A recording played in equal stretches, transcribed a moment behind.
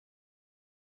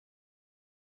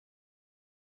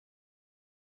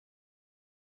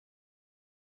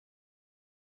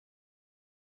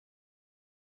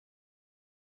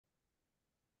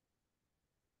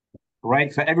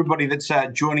Great. For everybody that's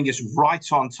joining us right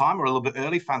on time or a little bit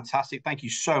early, fantastic. Thank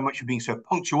you so much for being so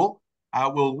punctual.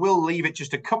 We'll leave it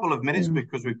just a couple of minutes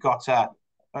because we've got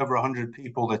over 100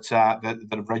 people that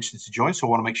have registered to join. So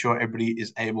I want to make sure everybody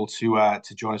is able to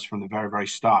join us from the very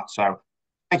start. So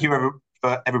thank you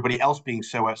for everybody else being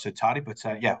so tardy. But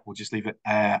yeah, we'll just leave it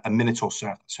a minute or so.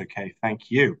 If that's okay.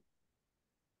 Thank you.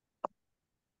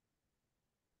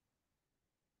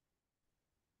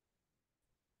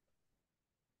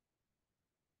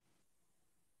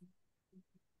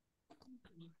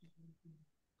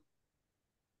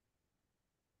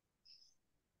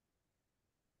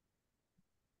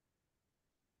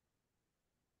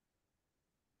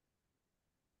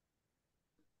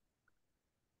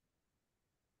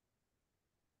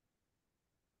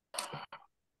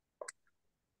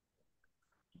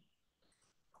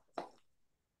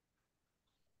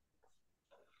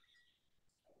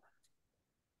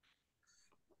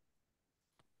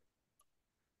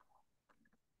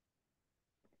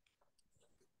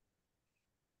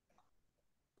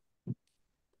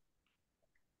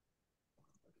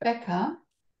 Becca?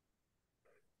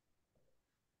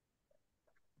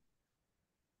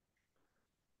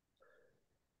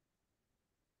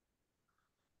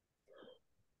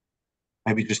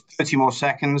 Maybe just 30 more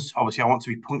seconds. Obviously, I want to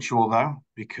be punctual though,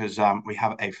 because we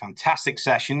have a fantastic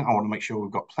session. I want to make sure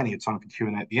we've got plenty of time for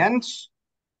Q&A at the end.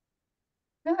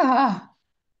 Ah,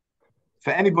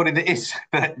 For anybody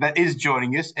that is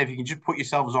joining us, if you can just put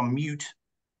yourselves on mute,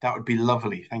 that would be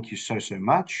lovely. Thank you so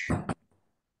much.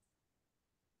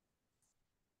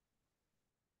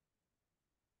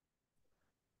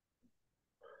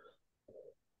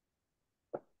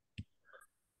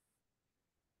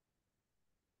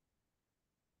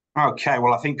 Okay,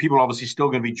 well, I think people are obviously still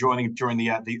going to be joining during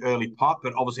the early part,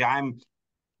 but obviously I'm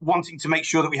wanting to make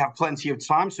sure that we have plenty of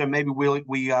time, so maybe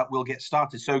we'll get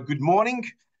started. So good morning,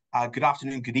 good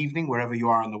afternoon, good evening, wherever you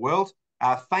are in the world.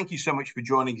 Thank you so much for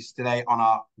joining us today on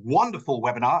our wonderful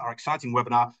webinar, our exciting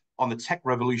webinar on the tech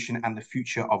revolution and the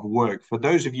future of work. For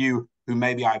those of you who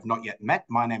maybe I've not yet met,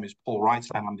 my name is Paul Wright,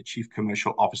 and I'm the Chief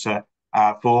Commercial Officer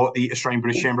for the Australian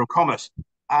British Chamber of Commerce.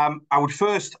 I would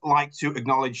first like to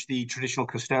acknowledge the traditional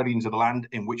custodians of the land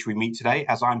in which we meet today,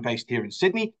 as I'm based here in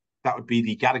Sydney. That would be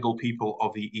the Gadigal people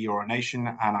of the Eora Nation,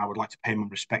 and I would like to pay my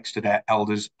respects to their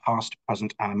elders, past,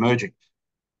 present, and emerging.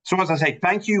 So as I say,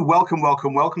 thank you, welcome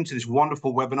to this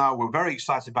wonderful webinar. We're very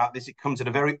excited about this. It comes at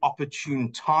a very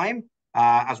opportune time,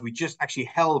 as we just actually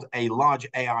held a large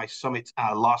AI summit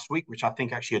last week, which I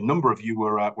think actually a number of you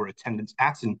were attendants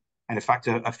at, and in fact,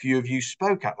 a few of you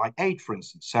spoke at, like AID, for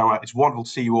instance. So it's wonderful to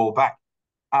see you all back.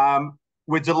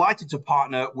 We're delighted to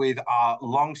partner with our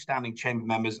long-standing chamber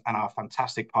members and our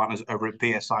fantastic partners over at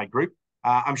BSI Group.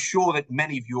 I'm sure that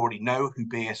many of you already know who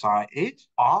BSI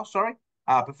are,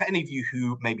 but for any of you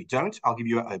who maybe don't, I'll give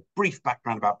you a brief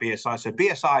background about BSI. So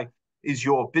BSI is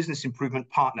your business improvement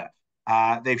partner.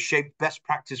 They've shaped best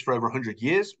practice for over 100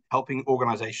 years, helping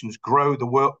organizations grow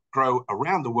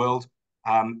around the world,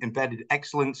 embedded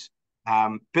excellence,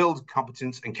 build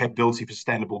competence and capability for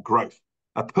sustainable growth.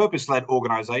 A purpose-led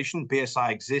organization,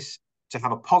 BSI exists to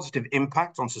have a positive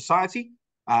impact on society.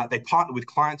 They partner with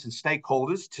clients and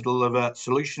stakeholders to deliver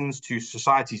solutions to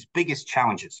society's biggest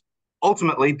challenges.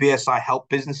 Ultimately, BSI help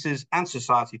businesses and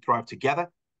society thrive together,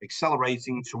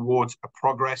 accelerating towards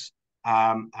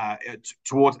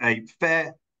towards a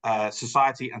fair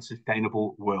society and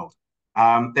sustainable world.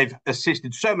 They've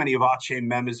assisted so many of our chain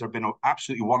members. They've been an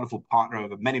absolutely wonderful partner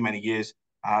over many years.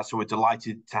 So we're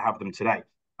delighted to have them today.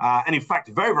 And in fact,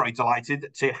 very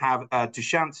delighted to have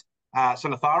Dushyant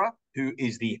Sanathara, who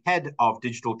is the head of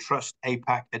Digital Trust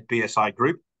APAC at BSI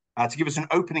Group, to give us an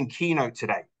opening keynote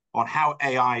today on how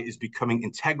AI is becoming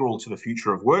integral to the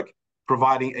future of work,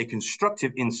 providing a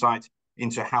constructive insight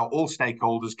into how all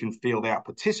stakeholders can feel they are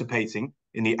participating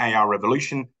in the AI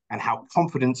revolution and how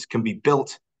confidence can be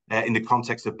built in the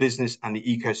context of business and the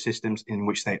ecosystems in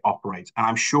which they operate. And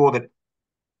I'm sure that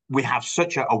we have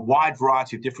such a wide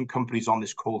variety of different companies on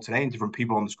this call today and different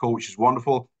people on this call, which is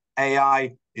wonderful.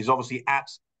 AI is obviously at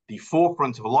the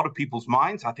forefront of a lot of people's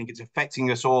minds. I think it's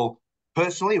affecting us all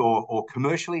personally or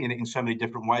commercially in so many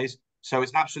different ways. So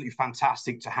it's absolutely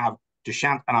fantastic to have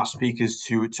Dushyant and our speakers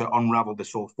to unravel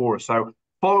this all for us. So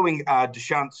following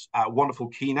Dushyant's wonderful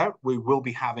keynote, we will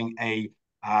be having a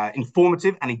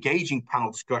informative and engaging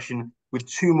panel discussion with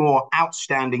two more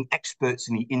outstanding experts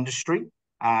in the industry.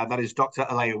 That is Dr.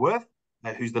 Alea Wirth,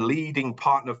 who's the leading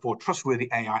partner for Trustworthy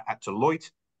AI at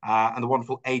Deloitte, and the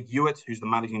wonderful Aid Hewitt, who's the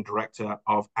managing director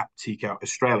of Aptica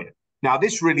Australia. Now,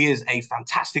 this really is a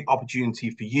fantastic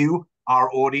opportunity for you,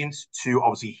 our audience, to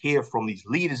obviously hear from these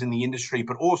leaders in the industry,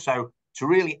 but also to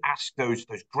really ask those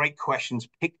great questions,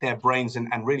 pick their brains, and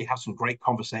really have some great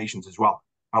conversations as well.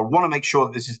 I want to make sure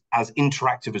that this is as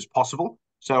interactive as possible.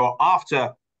 So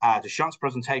after Dushyant's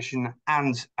presentation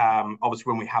and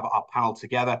obviously when we have our panel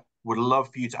together, would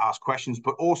love for you to ask questions,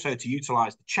 but also to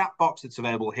utilize the chat box that's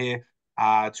available here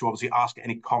to obviously ask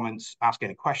any comments, ask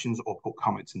any questions, or put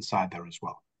comments inside there as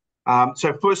well.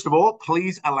 So first of all,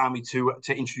 please allow me to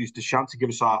introduce Dushyant to give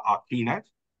us our keynote.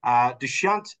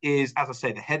 Dushyant is, as I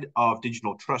say, the head of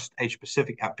Digital Trust Asia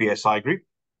Pacific at BSI Group.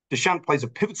 Dushyant plays a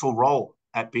pivotal role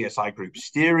at BSI Group,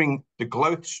 steering the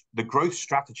growth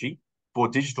strategy for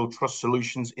digital trust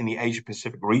solutions in the Asia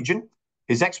Pacific region.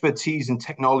 His expertise in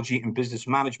technology and business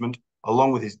management,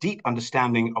 along with his deep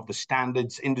understanding of the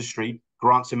standards industry,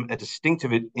 grants him a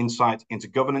distinctive insight into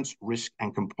governance, risk,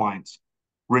 and compliance.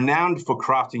 Renowned for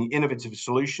crafting innovative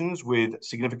solutions with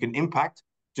significant impact,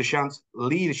 Dushyant's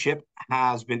leadership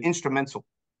has been instrumental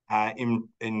in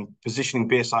positioning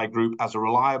BSI Group as a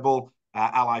reliable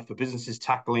ally for businesses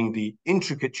tackling the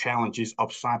intricate challenges of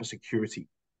cybersecurity.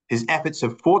 His efforts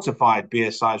have fortified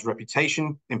BSI's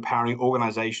reputation, empowering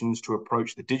organizations to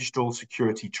approach the digital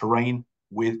security terrain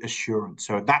with assurance.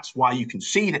 So that's why you can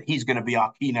see that he's going to be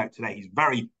our keynote today. He's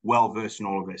very well versed in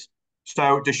all of this.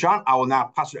 So Dushyant, I will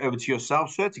now pass it over to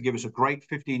yourself, sir, to give us a great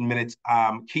 15-minute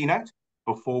keynote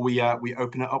before we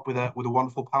open it up with a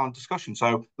wonderful panel discussion.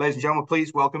 So, ladies and gentlemen,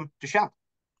 please welcome Dushyant.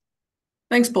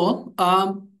 Thanks, Paul.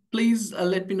 Please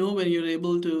let me know when you're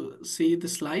able to see the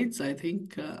slides. I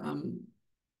think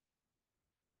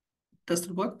does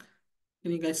it work?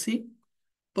 Can you guys see?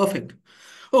 Perfect.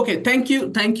 Okay, thank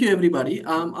you, everybody.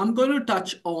 I'm going to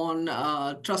touch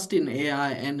on trust in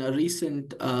AI and a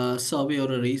recent survey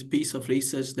or a piece of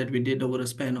research that we did over a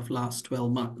span of last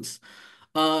 12 months.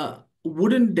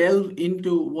 Wouldn't delve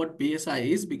into what BSI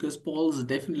is because Paul's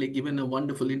definitely given a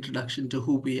wonderful introduction to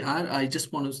who we are. I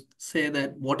just want to say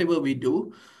that whatever we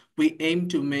do, we aim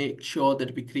to make sure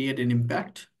that we create an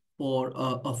impact for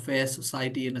a fair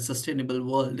society and a sustainable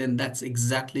world. And that's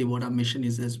exactly what our mission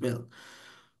is as well.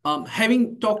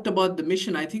 Having talked about the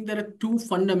mission, I think there are two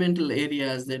fundamental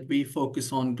areas that we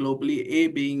focus on globally, A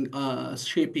being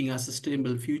shaping a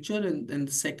sustainable future, and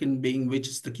the second being, which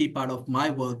is the key part of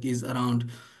my work, is around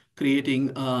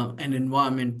creating an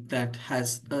environment that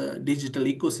has a digital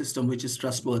ecosystem which is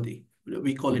trustworthy.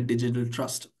 We call it digital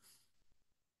trust.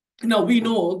 Now, we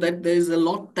know that there's a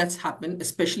lot that's happened,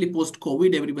 especially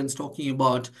post-COVID. Everyone's talking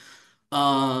about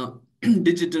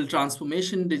digital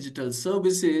transformation, digital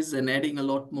services, and adding a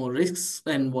lot more risks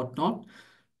and whatnot.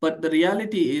 But the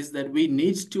reality is that we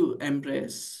need to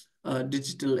embrace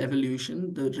digital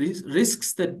evolution. The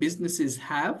risks that businesses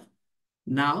have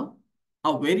now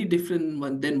are very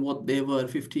different than what they were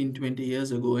 15, 20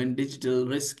 years ago. And digital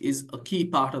risk is a key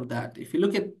part of that. If you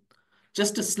look at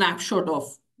just a snapshot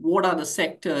of what are the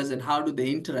sectors and how do they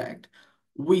interact,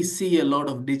 we see a lot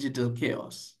of digital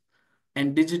chaos.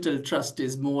 And digital trust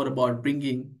is more about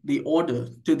bringing the order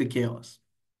to the chaos.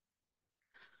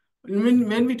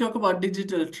 When we talk about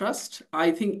digital trust, I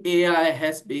think AI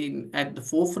has been at the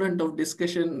forefront of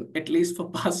discussion, at least for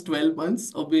past 12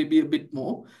 months or maybe a bit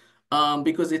more,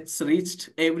 because it's reached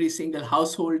every single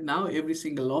household now, every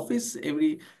single office,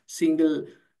 every single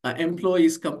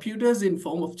employee's computers in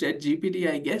form of ChatGPT,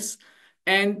 I guess.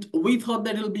 And we thought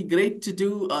that it'll be great to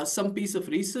do some piece of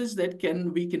research that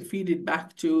we can feed it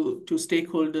back to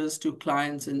stakeholders, to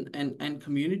clients and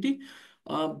community.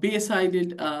 BSI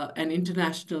did an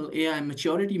international AI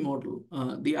maturity model.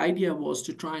 The idea was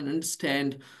to try and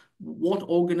understand what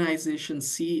organizations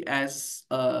see as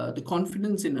the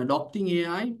confidence in adopting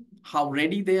AI, how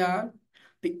ready they are,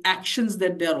 the actions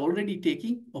that they are already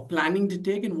taking or planning to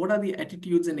take, and what are the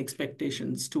attitudes and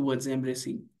expectations towards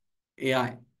embracing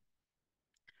AI.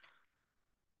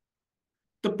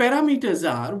 The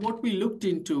parameters are, what we looked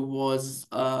into was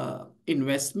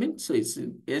investment. So it's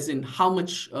as in how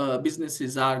much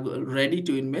businesses are ready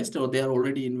to invest or they are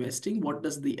already investing. What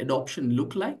does the adoption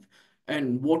look like?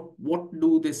 And what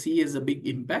do they see as a big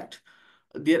impact?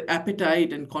 Their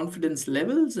appetite and confidence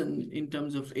levels and in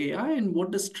terms of AI, and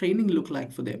what does training look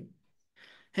like for them?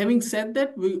 Having said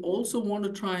that, we also want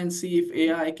to try and see if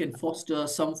AI can foster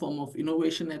some form of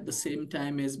innovation at the same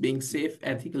time as being safe,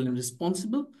 ethical, and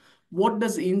responsible. What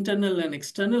does internal and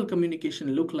external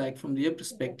communication look like from their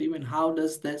perspective, and how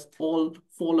does this all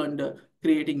fall under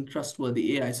creating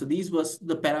trustworthy AI? So these were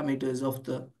the parameters of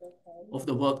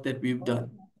the work that we've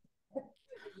done.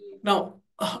 Now,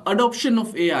 adoption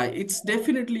of AI, it's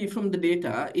definitely from the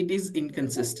data, it is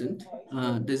inconsistent.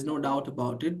 There's no doubt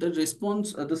about it. The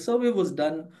response, the survey was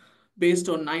done based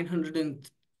on 900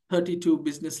 32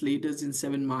 business leaders in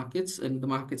 7 markets, and the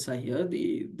markets are here.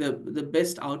 The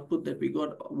best output that we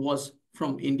got was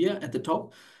from India at the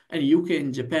top, and UK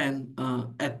and Japan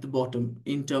at the bottom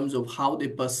in terms of how they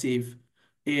perceive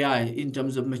AI in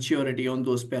terms of maturity on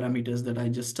those parameters that I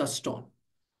just touched on.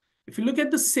 If you look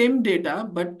at the same data,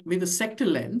 but with a sector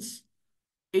lens,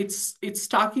 it's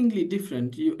starkly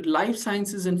different. Life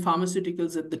sciences and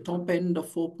pharmaceuticals at the top end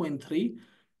of 4.3,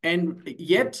 and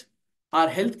yet our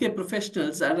healthcare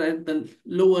professionals are at the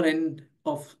lower end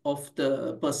of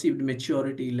the perceived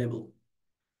maturity level.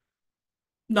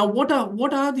 Now, what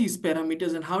are these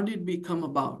parameters and how did we come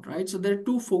about, right? So there are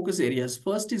 2 focus areas.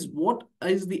 First is what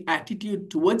is the attitude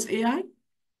towards AI,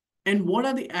 and what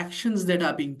are the actions that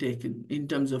are being taken in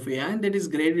terms of AI, and that is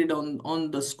graded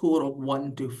on the score of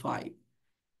 1 to 5.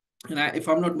 And if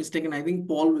I'm not mistaken, I think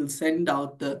Paul will send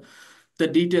out the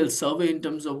detailed survey in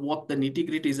terms of what the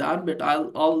nitty-gritties are, but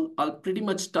I'll pretty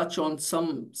much touch on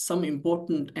some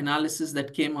important analysis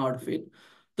that came out of it.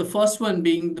 The first one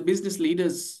being the business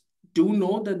leaders do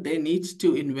know that they need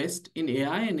to invest in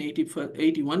AI, and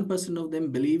 81% of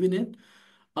them believe in it.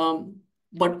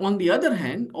 But on the other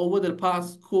hand, over the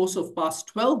course of past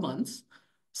 12 months,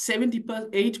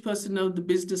 78% of the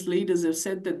business leaders have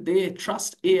said that they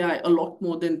trust AI a lot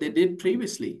more than they did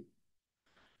previously.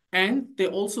 And they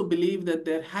also believe that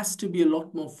there has to be a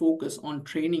lot more focus on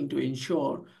training to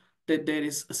ensure that there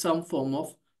is some form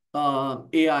of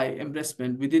AI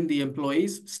embracement within the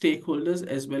employees, stakeholders,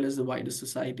 as well as the wider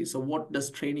society. So what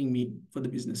does training mean for the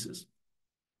businesses?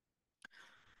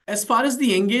 As far as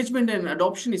the engagement and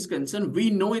adoption is concerned, we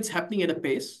know it's happening at a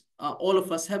pace. All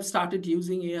of us have started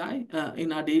using AI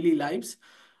in our daily lives,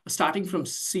 starting from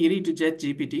Siri to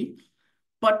ChatGPT.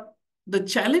 But the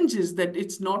challenge is that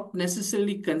it's not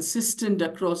necessarily consistent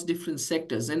across different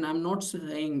sectors. And I'm not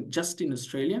saying just in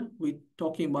Australia, we're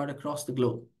talking about across the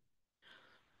globe.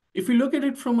 If we look at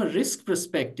it from a risk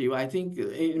perspective, I think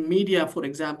in media, for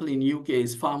example, in UK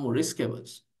is far more risk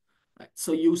averse. Right?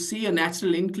 So you see a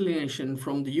natural inclination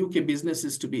from the UK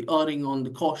businesses to be erring on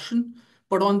the caution.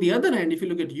 But on the other hand, if you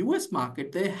look at US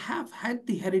market, they have had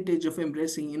the heritage of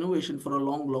embracing innovation for a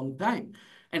long, long time.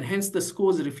 And hence the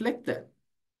scores reflect that.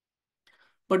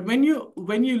 But when you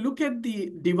look at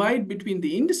the divide between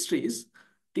the industries,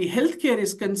 the healthcare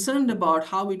is concerned about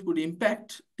how it would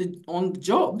impact on the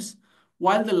jobs,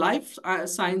 while the life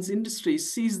science industry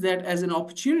sees that as an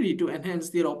opportunity to enhance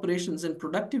their operations and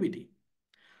productivity.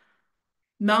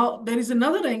 Now, there is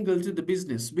another angle to the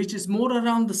business, which is more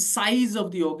around the size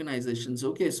of the organizations.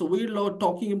 Okay, so we're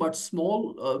talking about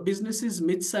small businesses,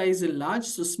 mid-size and large.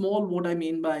 So small, what I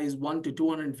mean by is 1 to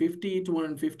 250,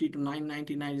 250 to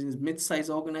 999 is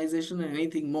mid-size organization, and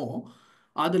anything more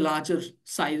are the larger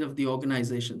size of the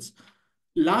organizations.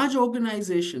 Large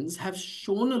organizations have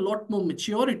shown a lot more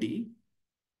maturity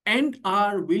and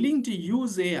are willing to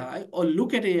use AI or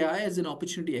look at AI as an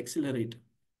opportunity accelerator.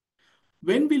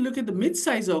 When we look at the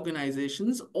mid-size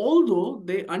organizations, although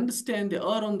they understand they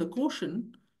are on the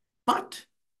caution, but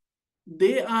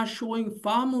they are showing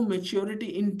far more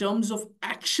maturity in terms of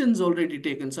actions already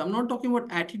taken. So I'm not talking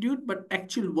about attitude, but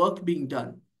actual work being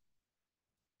done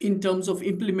in terms of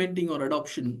implementing or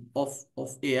adoption of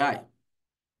AI.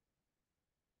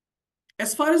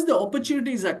 As far as the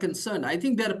opportunities are concerned, I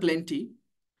think there are plenty.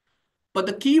 But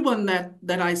the key one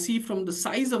that I see from the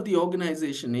size of the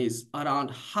organization is around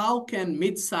how can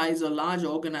mid-size or large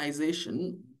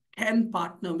organization can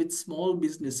partner with small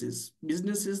businesses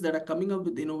that are coming up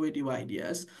with innovative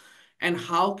ideas, and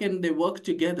how can they work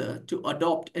together to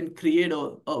adopt and create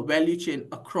a value chain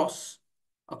across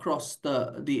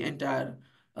the entire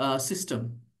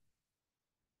system.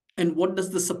 And what does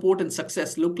the support and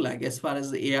success look like as far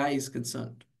as the AI is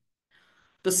concerned?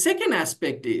 The second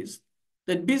aspect is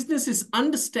that businesses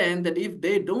understand that if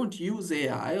they don't use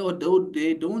AI or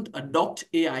they don't adopt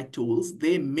AI tools,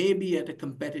 they may be at a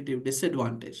competitive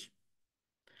disadvantage.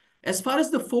 As far as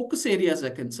the focus areas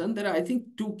are concerned, there are, I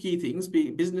think, 2 key things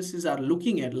businesses are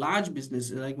looking at, large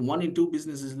businesses, like 1 in 2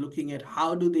 businesses looking at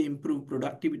how do they improve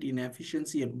productivity and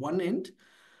efficiency at one end.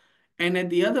 And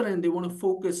at the other end, they want to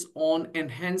focus on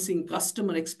enhancing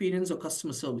customer experience or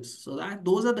customer service. So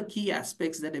those are the key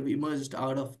aspects that have emerged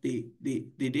out of the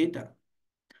data.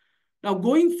 Now,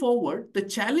 going forward, the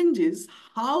challenge is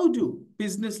how do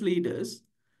business leaders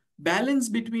balance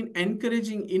between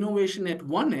encouraging innovation at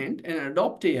one end and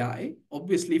adopt AI,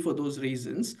 obviously for those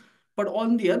reasons, but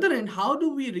on the other end, how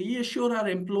do we reassure our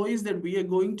employees that we are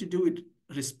going to do it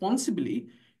responsibly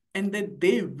and that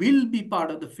they will be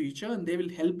part of the future and they will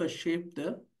help us shape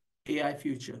the AI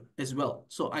future as well.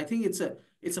 So I think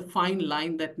it's a fine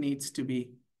line that needs to be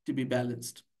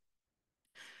balanced.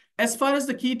 As far as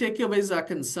the key takeaways are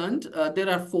concerned, there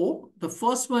are four. The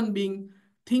first one being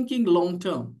thinking long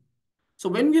term. So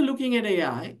when we're looking at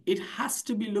AI, it has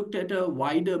to be looked at a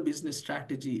wider business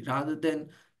strategy rather than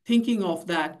thinking of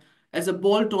that as a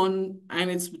bolt-on,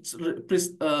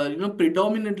 and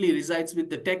predominantly resides with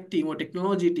the tech team or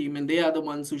technology team, and they are the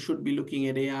ones who should be looking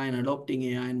at AI and adopting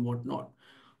AI and whatnot.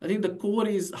 I think the core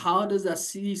is how does a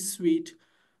C-suite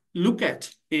look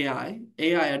at AI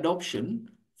adoption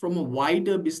from a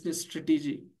wider business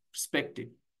strategy perspective.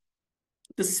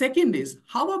 The second is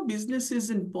how are businesses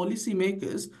and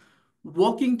policymakers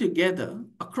working together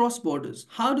across borders?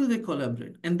 How do they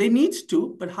collaborate? And they need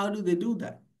to, but how do they do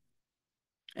that?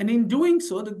 And in doing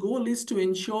so, the goal is to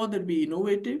ensure that we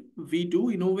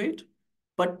do innovate,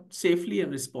 but safely and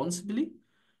responsibly.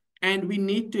 And we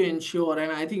need to ensure,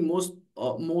 and I think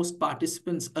most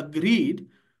participants agreed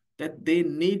that they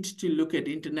need to look at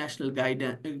international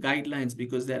guidelines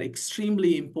because they're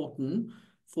extremely important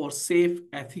for safe,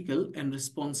 ethical, and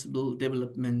responsible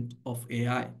development of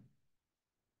AI.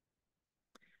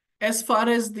 As far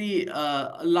as the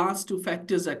last two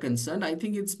factors are concerned, I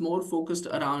think it's more focused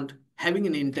around having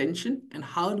an intention and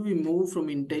how do we move from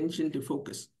intention to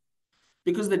focus.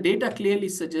 Because the data clearly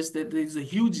suggests that there is a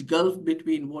huge gulf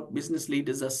between what business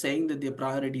leaders are saying that their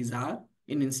priorities are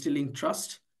in instilling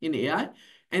trust in AI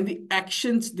and the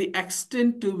actions, the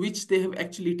extent to which they have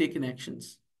actually taken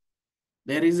actions.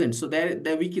 There isn't. So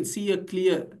there we can see a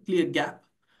clear gap,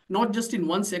 not just in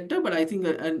one sector, but I think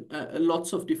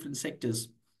lots of different sectors.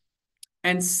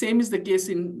 And same is the case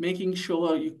in making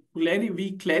sure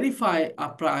we clarify our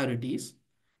priorities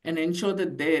and ensure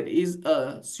that there is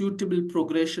a suitable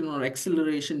progression or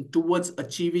acceleration towards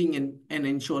achieving and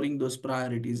ensuring those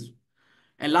priorities.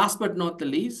 And last but not the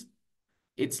least,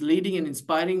 it's leading and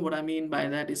inspiring. What I mean by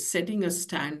that is setting a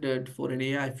standard for an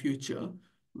AI future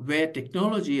where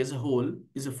technology as a whole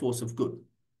is a force of good.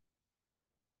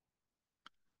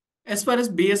 As far as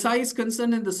BSI is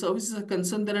concerned and the services are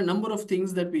concerned, there are a number of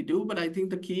things that we do, but I think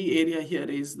the key area here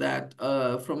is that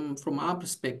from our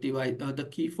perspective, the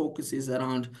key focus is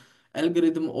around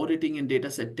algorithm auditing and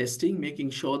dataset testing, making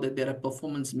sure that there are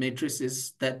performance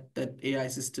matrices that AI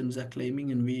systems are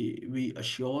claiming, and we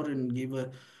assure and give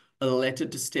a letter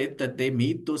to state that they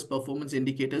meet those performance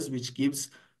indicators, which gives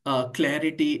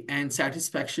clarity and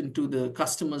satisfaction to the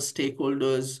customers,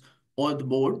 stakeholders, or the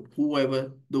board,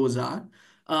 whoever those are.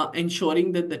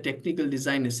 Ensuring that the technical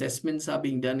design assessments are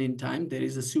being done in time. There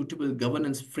is a suitable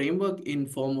governance framework in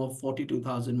form of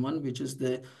 42001, which is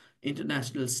the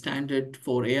international standard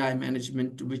for AI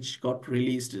management, which got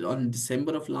released on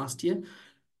December of last year.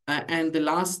 And the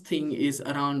last thing is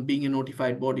around being a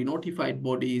notified body. Notified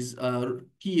bodies'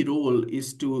 key role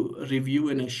is to review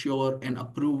and assure and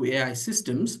approve AI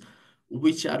systems,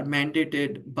 which are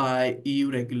mandated by EU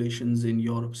regulations in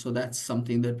Europe. So that's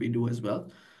something that we do as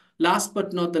well. Last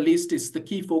but not the least is the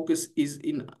key focus is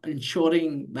in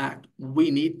ensuring that we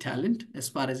need talent as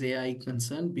far as AI is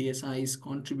concerned. BSI is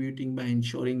contributing by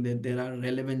ensuring that there are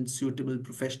relevant, suitable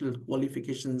professional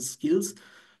qualifications, skills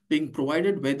being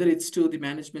provided, whether it's to the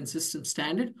management system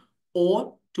standard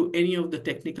or to any of the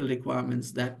technical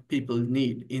requirements that people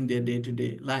need in their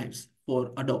day-to-day lives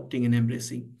for adopting and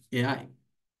embracing AI.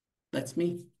 That's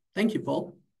me. Thank you,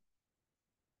 Paul.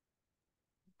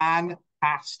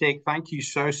 Fantastic. Thank you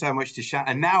so much, Dushyant.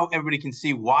 And now everybody can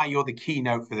see why you're the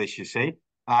keynote for this, you see.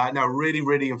 No,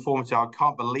 really informative. I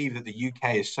can't believe that the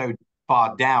UK is so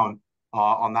far down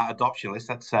on that adoption list.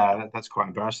 That's quite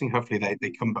embarrassing. Hopefully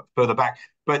they come further back.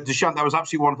 But Dushyant, that was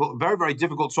absolutely wonderful. Very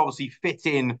difficult to obviously fit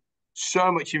in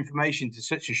so much information to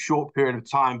such a short period of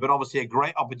time, but obviously a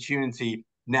great opportunity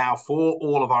now for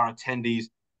all of our attendees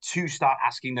to start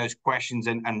asking those questions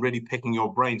and really picking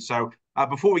your brain. So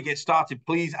before we get started,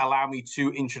 please allow me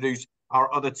to introduce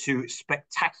our other two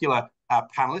spectacular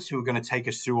panelists who are going to take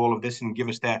us through all of this and give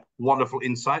us their wonderful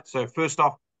insights. So first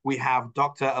off, we have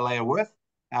Dr. Alaya Wirth.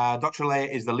 Dr. Alaya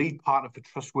is the lead partner for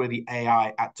Trustworthy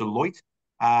AI at Deloitte.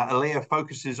 Alaya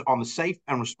focuses on the safe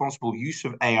and responsible use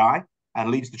of AI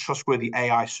and leads the Trustworthy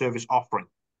AI service offering,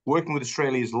 working with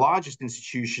Australia's largest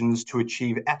institutions to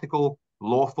achieve ethical,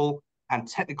 lawful, and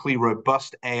technically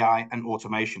robust AI and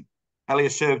automation.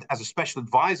 Alaya served as a special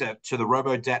advisor to the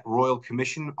Robodebt Royal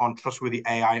Commission on Trustworthy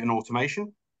AI and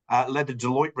Automation, led the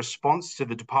Deloitte response to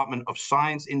the Department of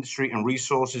Science, Industry and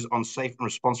Resources on safe and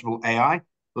responsible AI,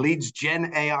 leads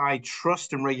Gen AI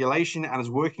Trust and Regulation, and is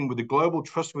working with the global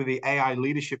Trustworthy AI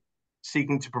leadership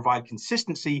seeking to provide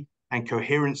consistency and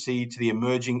coherency to the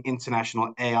emerging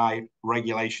international AI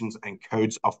regulations and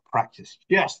codes of practice.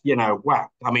 Just, wow.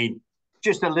 I mean,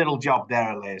 just a little job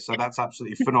there, Alaya. So that's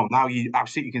absolutely phenomenal. Now you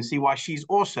absolutely can see why she's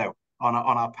also on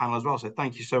our panel as well. So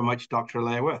thank you so much, Dr.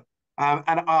 Alea Wirth.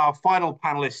 And our final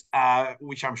panelist,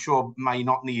 which I'm sure may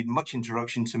not need much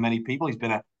introduction to many people, he's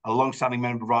been a long-standing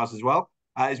member of ours as well,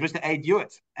 is Mr. Ade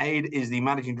Ewart. Ade is the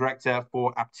Managing Director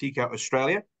for Aptico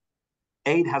Australia.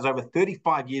 Ade has over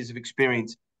 35 years of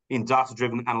experience in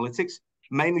data-driven analytics,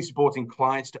 mainly supporting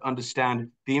clients to understand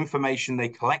the information they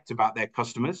collect about their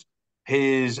customers.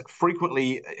 This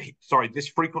frequently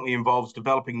involves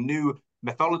developing new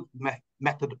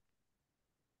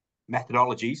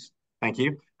methodologies, thank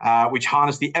you, which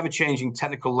harness the ever-changing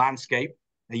technical landscape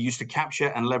they use to capture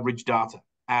and leverage data.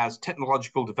 As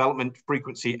technological development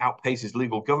frequency outpaces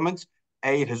legal government,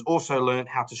 Ade has also learned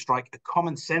how to strike a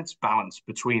common sense balance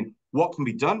between what can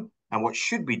be done and what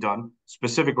should be done,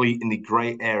 specifically in the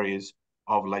grey areas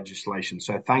of legislation.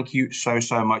 So thank you so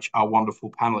much, our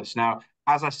wonderful panelists. Now,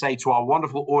 as I say to our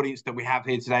wonderful audience that we have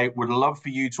here today, would love for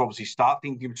you to obviously start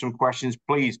thinking of some questions.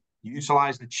 Please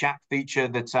utilize the chat feature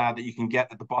that you can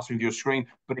get at the bottom of your screen.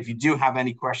 But if you do have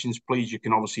any questions, please, you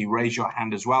can obviously raise your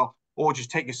hand as well, or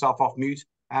just take yourself off mute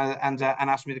and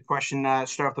ask me the question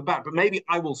straight off the bat. But maybe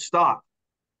I will start.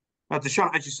 Now,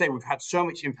 Dushyant, as you say, we've had so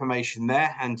much information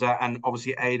there, and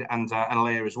obviously Ade and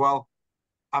Alea as well.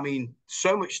 I mean,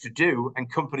 so much to do, and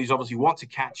companies obviously want to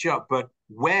catch up. But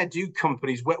where do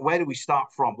companies? Where do we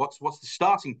start from? What's the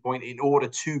starting point in order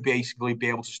to basically be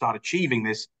able to start achieving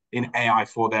this in AI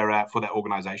for their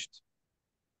organizations?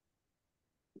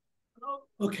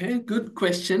 Okay, good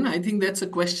question. I think that's a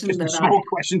question just that a small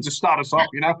question to start us off,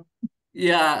 you know.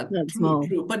 Yeah,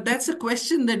 true. But that's a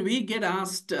question that we get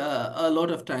asked a lot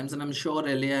of times, and I'm sure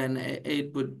Elia and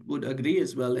Ade would agree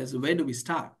as well, as where do we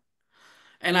start?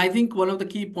 And I think one of the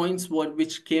key points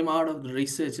which came out of the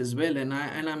research as well, and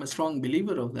I'm a strong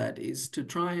believer of that, is to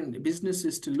try and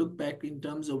businesses to look back in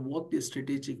terms of what their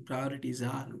strategic priorities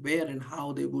are, where and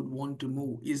how they would want to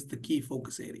move is the key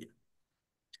focus area.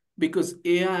 Because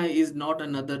AI is not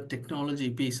another technology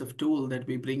piece of tool that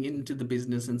we bring into the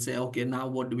business and say, okay, now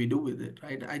what do we do with it,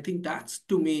 right? I think that's,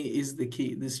 to me, is the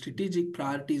key. The strategic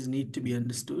priorities need to be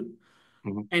understood.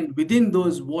 Mm-hmm. And within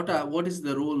those, what is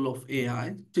the role of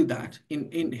AI to that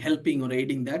in helping or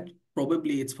aiding that?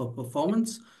 Probably it's for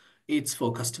performance, it's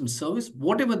for customer service,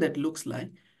 whatever that looks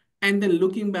like. And then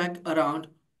looking back around,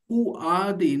 who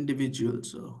are the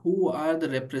individuals, who are the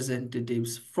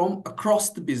representatives from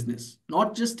across the business,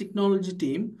 not just technology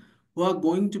team, who are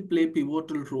going to play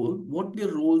pivotal role, what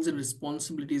their roles and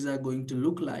responsibilities are going to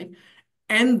look like,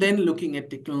 and then looking at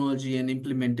technology and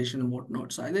implementation and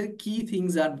whatnot. So I think key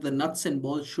things are the nuts and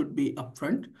bolts should be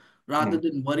upfront rather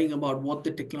than worrying about what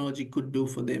the technology could do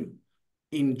for them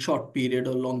in short period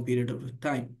or long period of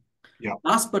time. Yeah.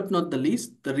 Last but not the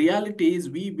least, the reality is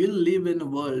we will live in a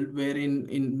world wherein,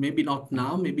 in maybe not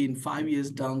now, maybe in 5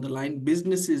 years down the line,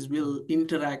 businesses will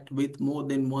interact with more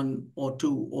than 1 or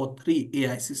 2 or 3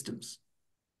 AI systems.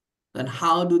 Then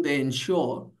how do they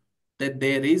ensure that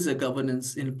there is a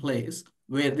governance in place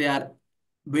where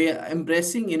we are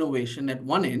embracing innovation at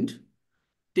one end,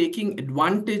 taking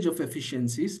advantage of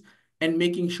efficiencies, and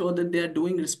making sure that they are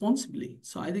doing responsibly?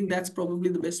 So I think that's probably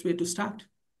the best way to start.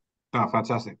 Oh,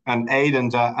 fantastic. And Ade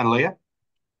and Leah?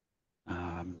 Do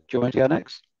you want to go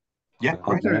next? Yeah,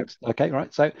 I'll go next. Okay,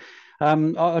 right. So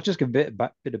I'll just give a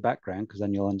bit of background because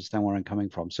then you'll understand where I'm coming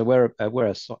from. So we're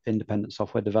a independent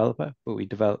software developer, but we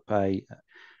develop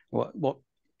what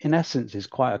in essence is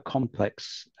quite a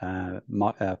complex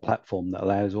platform that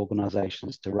allows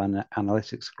organizations to run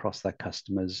analytics across their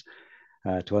customers,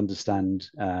 to understand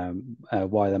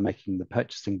why they're making the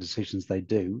purchasing decisions they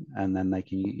do, and then they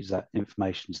can use that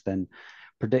information to then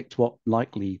predict what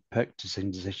likely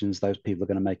purchasing decisions those people are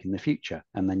going to make in the future,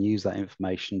 and then use that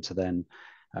information to then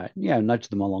nudge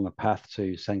them along a path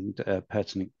to send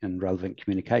pertinent and relevant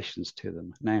communications to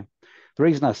them. Now, the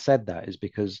reason I said that is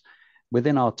because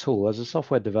within our tool, as a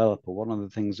software developer, one of the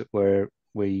things that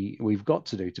we've got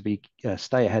to do to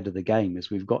stay ahead of the game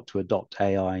is we've got to adopt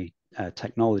AI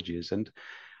technologies, and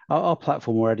our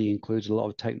platform already includes a lot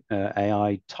of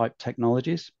AI type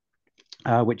technologies,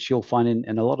 which you'll find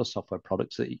in a lot of software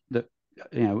products that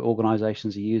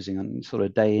organizations are using on sort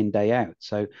of day in, day out.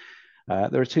 So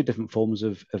there are 2 different forms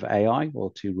of AI,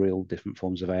 or 2 real different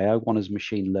forms of AI. One is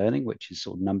machine learning, which is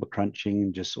sort of number crunching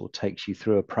and just sort of takes you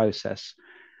through a process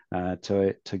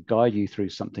to guide you through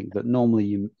something that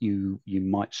normally you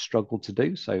might struggle to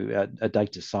do. So a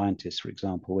data scientist, for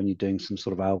example, when you're doing some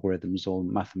sort of algorithms or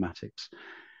mathematics,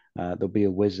 there'll be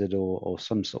a wizard or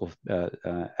some sort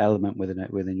of element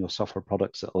within your software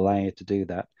products that allow you to do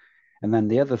that. And then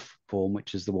the other form,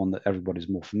 which is the one that everybody's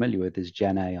more familiar with, is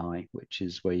Gen AI, which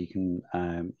is where you can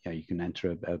you can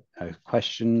enter a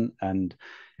question and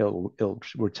it'll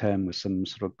return with some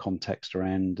sort of context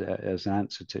around as an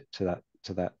answer to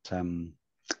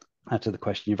the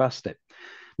question you've asked it.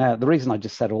 Now, the reason I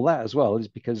just said all that as well is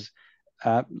because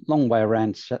long way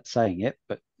around saying it,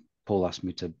 but Paul asked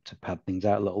me to pad things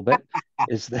out a little bit,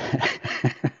 is that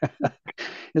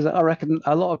is that I reckon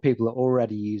a lot of people are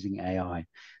already using AI.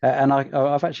 And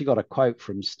I've actually got a quote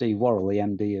from Steve Worrell, the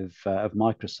MD of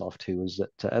Microsoft, who was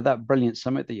at that brilliant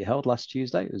summit that you held last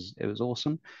Tuesday. It was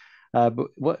awesome. But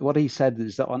what he said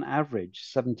is that on average,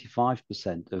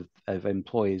 75% of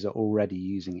employees are already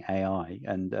using AI.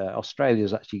 And Australia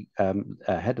is actually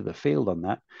ahead of the field on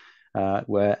that.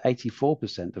 Where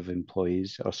 84% of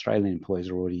Australian employees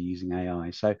are already using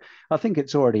AI. So I think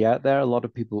it's already out there. A lot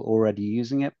of people already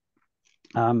using it.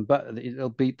 But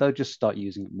they'll just start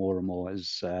using it more and more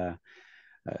as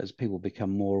people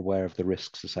become more aware of the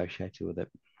risks associated with it.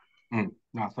 No,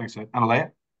 thanks,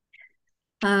 Analea.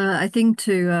 I think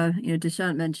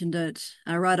Dushyant mentioned it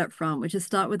right up front, which is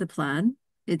start with a plan.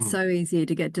 It's so easy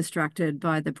to get distracted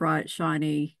by the bright,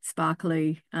 shiny,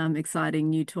 sparkly, exciting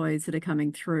new toys that are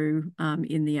coming through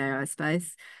in the AI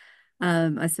space.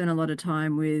 I spent a lot of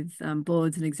time with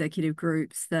boards and executive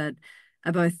groups that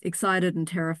are both excited and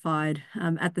terrified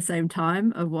at the same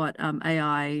time of what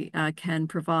AI can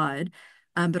provide,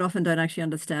 but often don't actually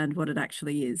understand what it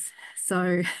actually is.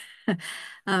 So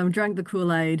drank the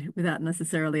Kool-Aid without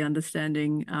necessarily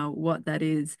understanding what that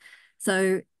is.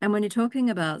 So, and when you're talking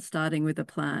about starting with a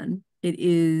plan, it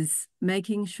is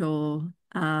making sure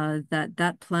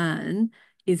that plan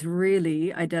is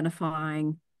really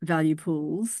identifying value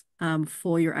pools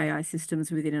for your AI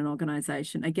systems within an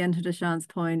organization. Again, to Dushyant's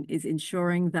point, is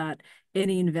ensuring that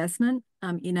any investment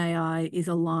in AI is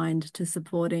aligned to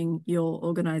supporting your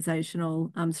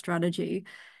organizational strategy,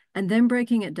 and then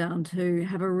breaking it down to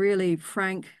have a really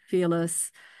frank,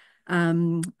 fearless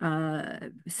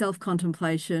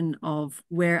self-contemplation of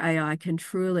where AI can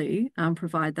truly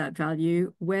provide that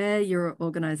value, where your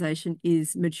organization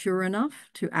is mature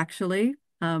enough to actually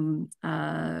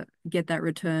get that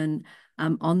return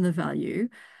on the value.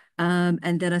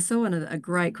 And then I saw a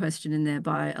great question in there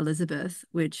by Elizabeth,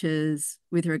 which is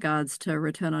with regards to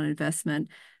return on investment,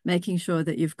 making sure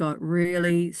that you've got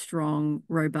really strong,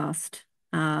 robust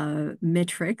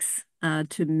metrics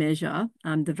to measure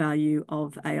the value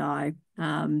of AI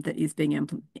that is being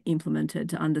implemented,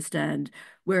 to understand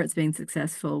where it's being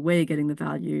successful, where you're getting the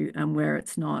value, and where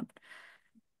it's not.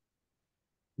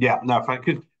 Yeah, no,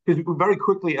 because very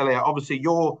quickly, Elia, obviously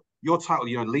your title,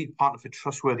 lead partner for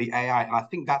Trustworthy AI, and I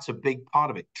think that's a big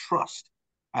part of it, trust.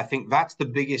 I think that's the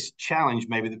biggest challenge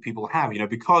maybe that people have,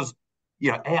 because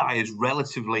AI is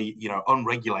relatively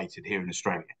unregulated here in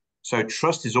Australia. So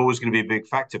trust is always going to be a big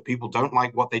factor. People don't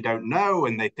like what they don't know,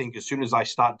 and they think as soon as I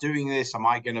start doing this, am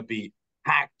I going to be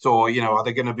hacked, or are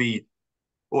there going to be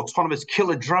autonomous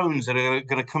killer drones that are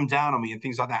going to come down on me and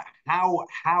things like that?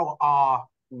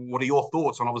 What are your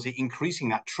thoughts on obviously increasing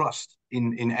that trust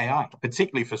in AI,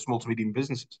 particularly for small to medium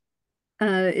businesses?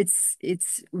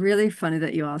 It's really funny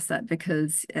that you asked that,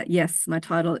 because yes, my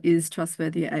title is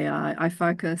Trustworthy AI. I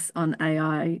focus on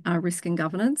AI risk and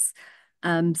governance.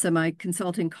 So my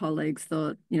consulting colleagues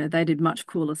thought, they did much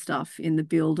cooler stuff in the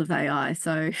build of AI.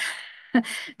 So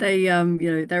they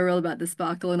were all about the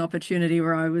sparkle and opportunity,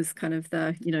 where I was kind of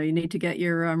you need to get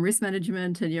your risk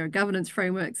management and your governance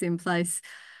frameworks in place.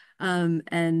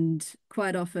 And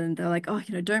quite often they're like, oh,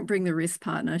 don't bring the risk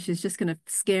partner. She's just going to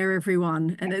scare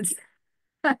everyone. And it's,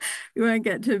 we won't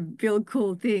get to build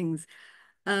cool things.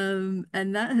 And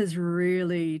that has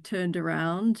really turned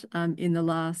around in the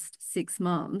last 6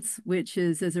 months, which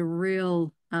is there's a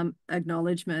real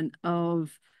acknowledgement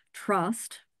of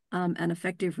trust and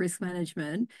effective risk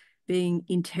management being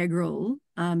integral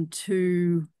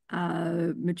to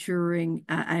maturing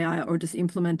AI, or just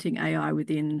implementing AI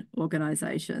within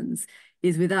organizations.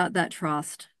 Is without that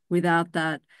trust, without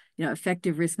that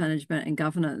effective risk management and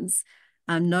governance,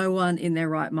 no one in their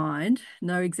right mind,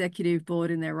 no executive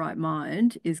board in their right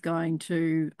mind is going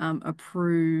to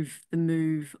approve the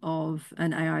move of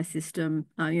an AI system,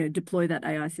 deploy that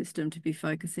AI system to be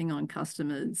focusing on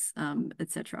customers,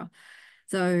 etc.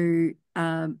 So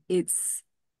it's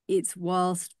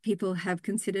whilst people have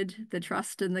considered the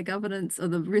trust and the governance, or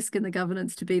the risk and the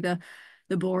governance, to be the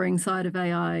boring side of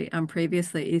AI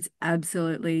previously, it's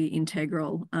absolutely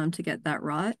integral to get that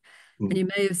right. And you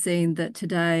may have seen that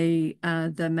today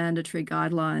the mandatory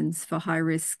guidelines for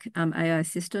high-risk AI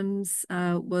systems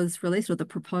was released, or the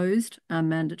proposed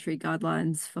mandatory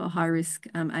guidelines for high-risk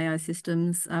AI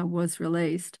systems was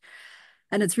released.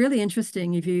 And it's really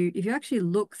interesting if you actually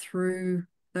look through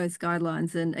those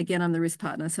guidelines, and again, I'm the risk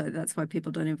partner, so that's why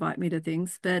people don't invite me to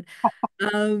things. But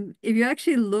if you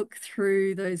actually look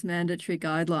through those mandatory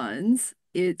guidelines,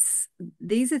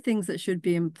 these are things that should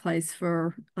be in place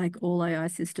for like all AI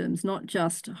systems, not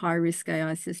just high risk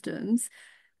AI systems.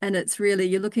 And it's really,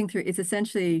 you're looking through, it's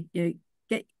essentially,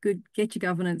 get your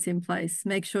governance in place,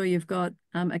 make sure you've got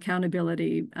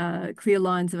accountability, clear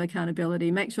lines of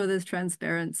accountability, make sure there's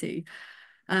transparency.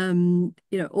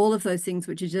 All of those things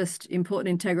which are just important,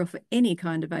 integral for any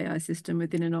kind of AI system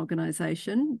within an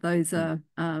organization, those are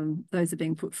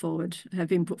being put forward, have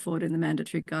been put forward in the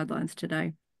mandatory guidelines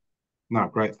today. No,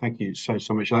 great. Thank you so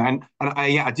much. And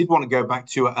yeah, I did want to go back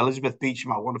to Elizabeth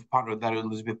Beecham, our wonderful partner there,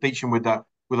 Elizabeth Beecham, with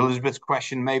Elizabeth's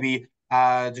question, maybe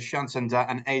Dushyant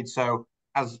and Aid. So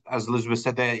as Elizabeth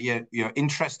said there,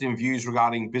 interesting views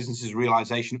regarding businesses'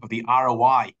 realization of the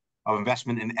ROI of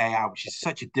investment in AI, which is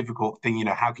such a difficult thing.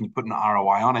 How can you put an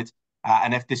ROI on it?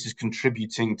 And if this is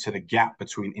contributing to the gap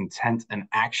between intent and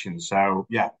action. So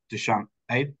yeah, Dushyant,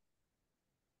 Aid?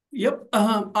 Yep,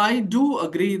 I do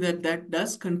agree that that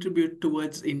does contribute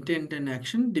towards intent and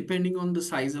action, depending on the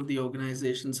size of the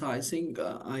organization. So I think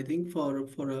for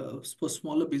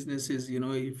smaller businesses,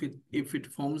 if it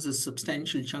forms a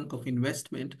substantial chunk of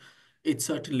investment, it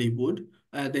certainly would.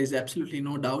 There's absolutely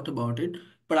no doubt about it.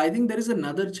 But I think there is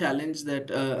another challenge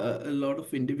that a lot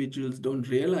of individuals don't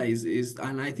realize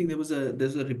and I think there's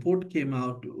a report came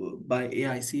out by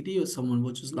AICD or someone,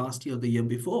 which was last year or the year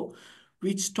before,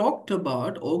 which talked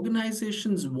about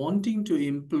organizations wanting to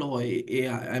employ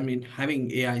AI, I mean,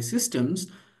 having AI systems,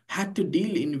 had to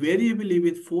deal invariably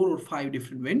with 4 or 5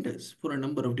 different vendors for a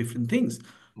number of different things,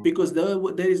 because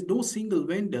there is no single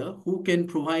vendor who can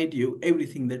provide you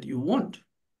everything that you want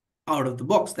out of the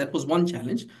box. That was one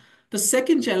challenge. The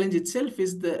second challenge itself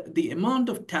is the amount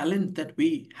of talent that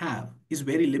we have is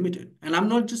very limited. And I'm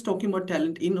not just talking about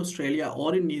talent in Australia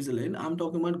or in New Zealand. I'm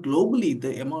talking about globally,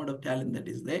 the amount of talent that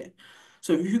is there.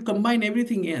 So if you combine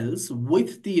everything else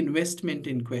with the investment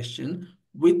in question,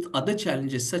 with other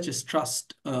challenges such as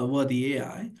trustworthy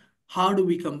AI, how do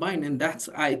we combine? And that's,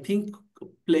 I think,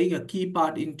 playing a key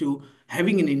part into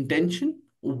having an intention,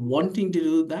 wanting to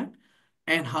do that,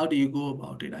 and how do you go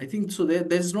about it? I think so.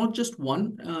 There's not just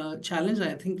one challenge.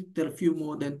 I think there are a few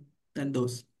more than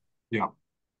those. Yeah.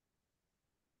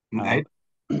 Ed?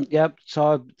 Yeah.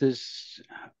 So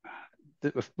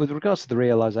with regards to the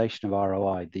realization of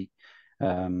ROI,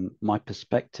 my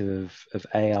perspective of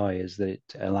AI is that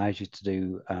it allows you to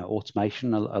do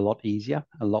automation a lot easier,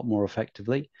 a lot more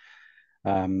effectively,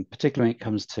 particularly when it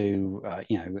comes to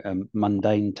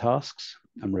mundane tasks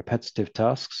and repetitive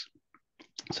tasks.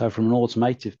 So from an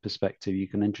automotive perspective, you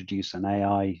can introduce an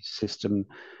AI system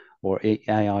or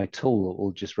AI tool that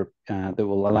will just that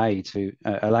will allow you to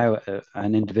allow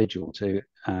an individual to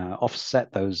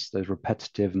offset those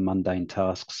repetitive and mundane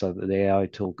tasks so that the AI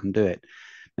tool can do it.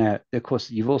 Now, of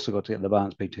course, you've also got to get the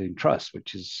balance between trust,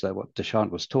 which is what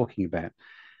Dushyant was talking about,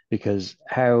 because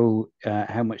how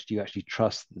much do you actually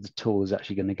trust that the tool is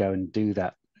actually going to go and do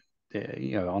that?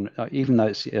 Even though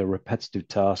it's a repetitive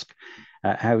task,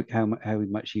 how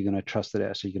much are you going to trust that it's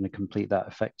actually going to complete that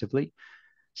effectively?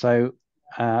 So,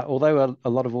 although a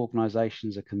lot of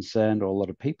organizations are concerned, or a lot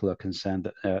of people are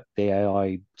concerned that the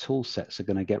AI tool sets are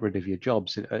going to get rid of your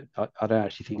jobs, I don't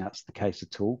actually think that's the case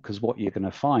at all, because what you're going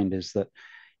to find is that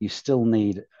you still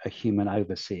need a human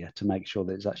overseer to make sure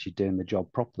that it's actually doing the job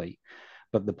properly.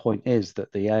 But the point is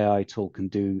that the AI tool can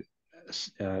do,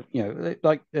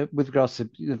 with regards to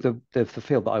the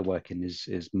field that I work in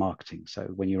is marketing. So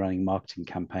when you're running marketing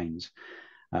campaigns,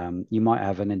 you might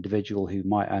have an individual who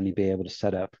might only be able to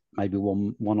set up maybe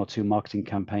one or two marketing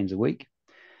campaigns a week.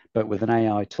 But with an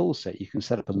AI tool set, you can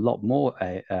set up a lot more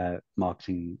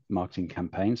marketing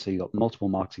campaigns. So you've got multiple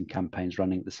marketing campaigns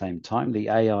running at the same time. The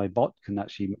AI bot can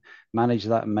actually manage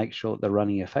that and make sure that they're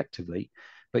running effectively.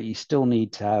 But you still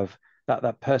need to have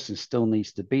that person still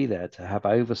needs to be there to have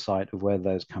oversight of whether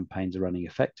those campaigns are running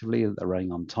effectively, that they're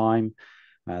running on time,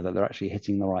 that they're actually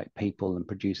hitting the right people and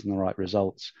producing the right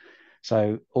results.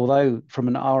 So although from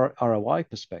an ROI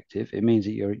perspective, it means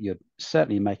that you're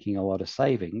certainly making a lot of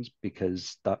savings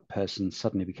because that person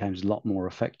suddenly becomes a lot more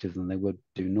effective than they would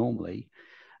do normally.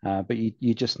 But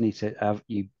you just need to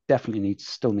you definitely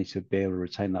still need to be able to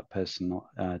retain that person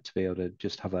to be able to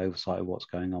just have oversight of what's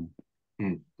going on.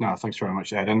 No, thanks very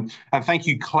much, Ed. And thank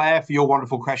you, Claire, for your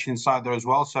wonderful question inside there as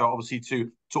well. So obviously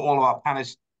to all of our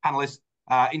panelists,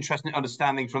 interesting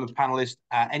understanding from the panelists,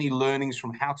 any learnings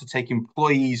from how to take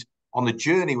employees on the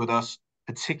journey with us,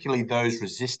 particularly those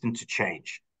resistant to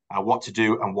change, what to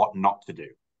do and what not to do.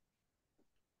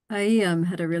 I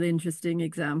had a really interesting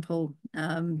example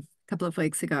a couple of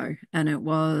weeks ago, and it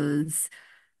was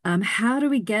how do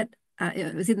we get,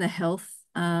 it was in the health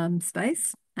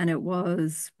space, and it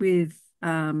was with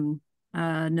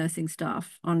nursing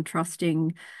staff on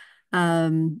trusting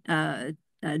a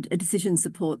decision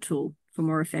support tool for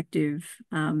more effective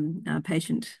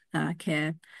patient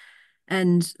care.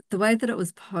 And the way that it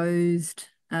was posed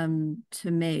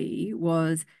to me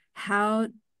was how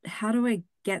do I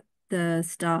get the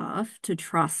staff to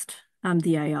trust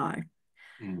the AI?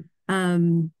 Mm.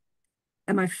 And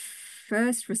my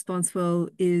first response, well,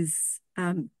 is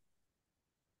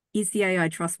the AI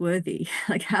trustworthy?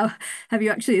 Like, how have you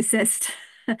actually assessed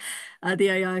the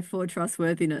AI for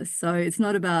trustworthiness? So it's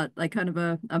not about like kind of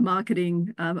a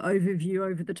marketing overview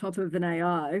over the top of an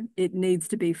AI. It needs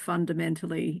to be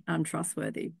fundamentally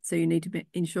trustworthy. So you need to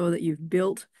ensure that you've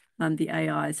built the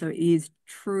AI so it is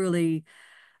truly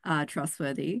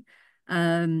trustworthy.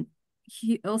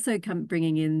 He also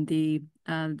bringing in the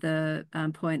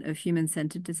point of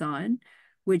human-centered design,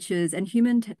 which is, and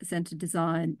human-centered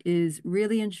design is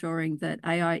really ensuring that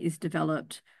AI is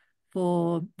developed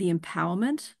for the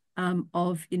empowerment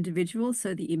of individuals,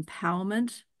 so the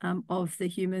empowerment of the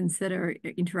humans that are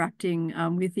interacting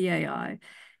with the AI.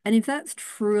 And if that's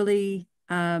truly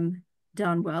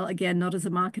done well, again, not as a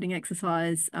marketing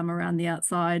exercise around the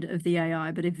outside of the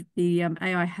AI, but if the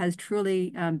AI has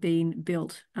truly been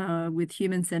built with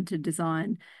human-centered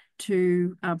design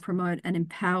to promote and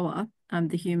empower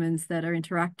the humans that are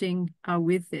interacting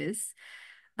with this,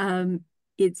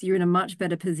 you're in a much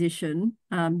better position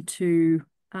to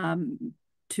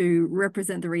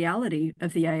represent the reality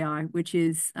of the AI, which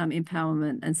is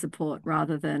empowerment and support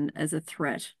rather than as a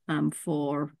threat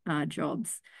for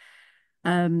jobs.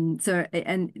 So,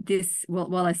 and this,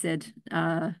 while I said,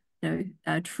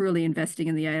 truly investing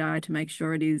in the AI to make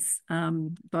sure it is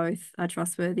both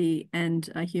trustworthy and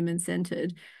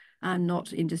human-centered,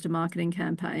 not in just a marketing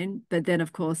campaign, but then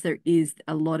of course there is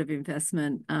a lot of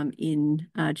investment in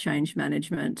change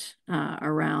management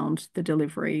around the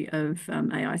delivery of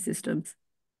AI systems.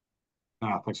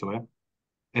 Thanks, Alia.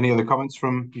 Any other comments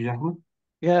from you, gentlemen?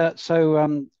 Yeah,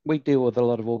 so we deal with a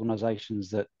lot of organisations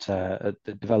that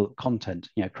develop content,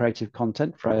 creative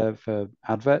content for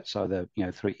adverts, either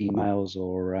through emails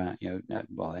or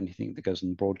well, anything that goes in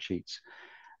the broadsheets.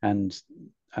 And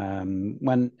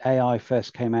when AI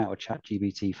first came out, or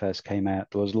ChatGPT first came out,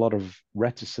 there was a lot of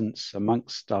reticence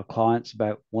amongst our clients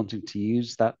about wanting to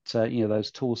use that,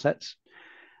 those tool sets,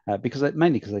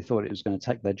 mainly because they thought it was going to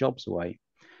take their jobs away.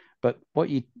 But what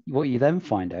you then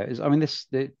find out is, I mean,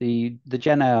 the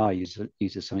Gen AI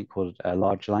uses something called a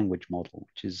large language model,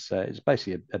 which is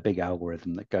basically a big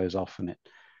algorithm that goes off, and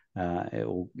it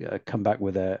will come back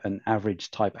with an average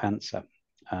type answer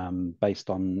based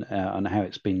on how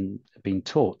it's been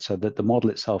taught. So that the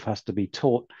model itself has to be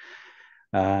taught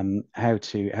how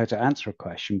to answer a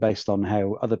question based on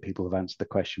how other people have answered the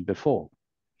question before.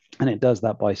 And it does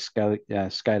that by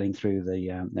scaling through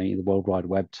the World Wide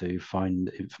Web to find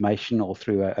information, or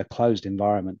through a closed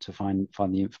environment to find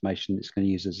the information it's going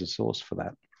to use as a source for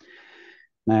that.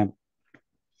 Now,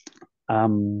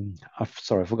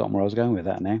 sorry, I've forgotten where I was going with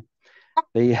that now.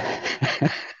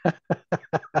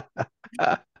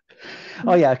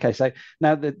 Oh yeah, okay. So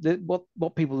now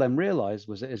what people then realized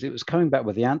was as it was coming back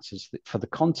with the answers for the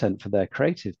content for their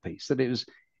creative piece, that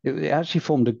it actually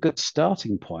formed a good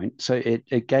starting point. So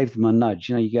it gave them a nudge.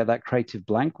 You get that creative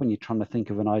blank when you're trying to think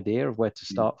of an idea of where to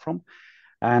start from.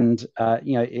 And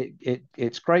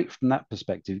it's great from that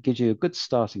perspective. It gives you a good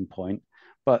starting point.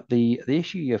 But the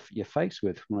issue you're faced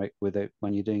with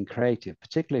when you're doing creative,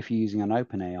 particularly if you're using an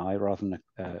open AI rather than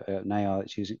an AI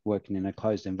that's working in a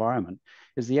closed environment,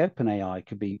 is the open AI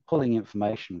could be pulling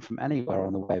information from anywhere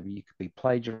on the web. You could be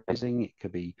plagiarizing, it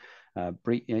could be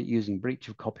using breach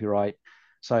of copyright.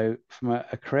 So from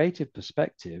a creative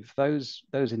perspective, those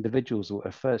individuals that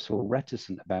were first of all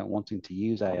reticent about wanting to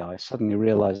use AI suddenly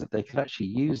realized that they could actually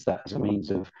use that as a means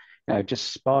of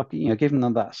just giving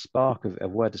them that spark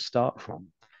of where to start from.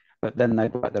 But then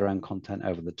they'd write their own content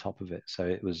over the top of it. So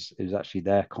it was actually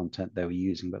their content they were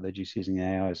using, but they're just using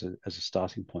AI as a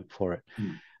starting point for it.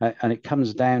 And it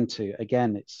comes down to,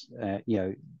 again, it's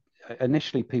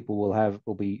initially people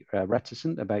will be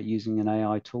reticent about using an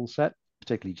AI tool set,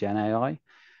 particularly Gen AI.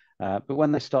 But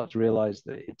when they start to realize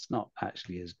that it's not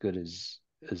actually as good as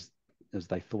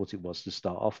they thought it was to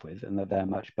start off with, and that they're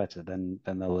much better, then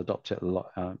they'll adopt it a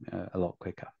lot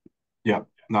quicker. Yeah,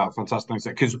 no, fantastic.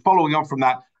 Because following on from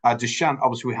that, Dushyant,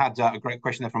 obviously we had a great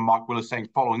question there from Mark Willis saying,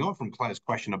 following on from Claire's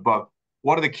question above,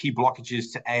 what are the key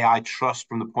blockages to AI trust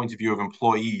from the point of view of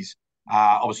employees?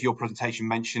 Obviously, your presentation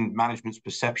mentioned management's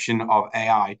perception of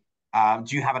AI.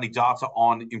 Do you have any data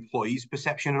on employees'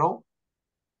 perception at all?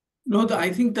 No,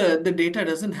 I think the data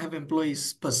doesn't have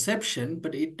employees' perception,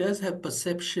 but it does have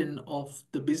perception of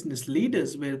the business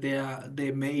leaders where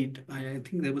they made. I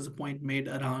think there was a point made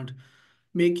around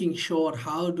making sure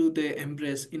how do they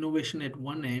embrace innovation at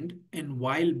one end and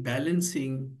while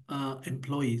balancing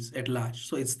employees at large.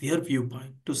 So it's their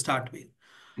viewpoint to start with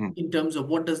in terms of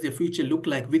what does their future look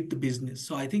like with the business.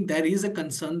 So I think there is a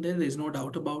concern there. There's no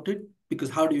doubt about it, because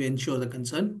how do you ensure the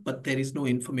concern? But there is no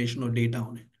information or data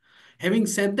on it. Having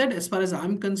said that, as far as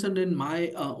I'm concerned, in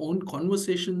my own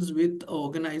conversations with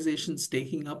organizations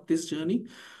taking up this journey,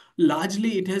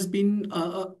 largely it has been,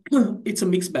 it's a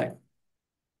mixed bag.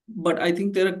 But I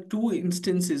think there are two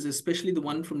instances, especially the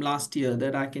one from last year,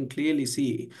 that I can clearly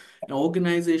see. An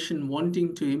organization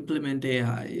wanting to implement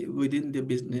AI within the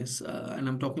business, and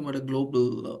I'm talking about a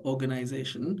global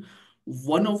organization.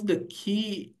 One of the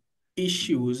key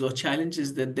issues or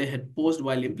challenges that they had posed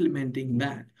while implementing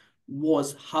that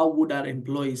was how would our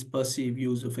employees perceive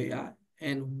use of AI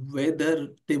and whether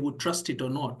they would trust it or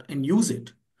not and use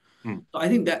it. So I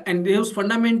think that, and it was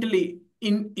fundamentally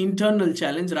internal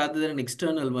challenge rather than an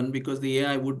external one, because the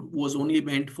AI was only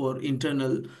meant for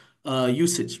internal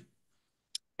usage.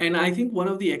 And I think one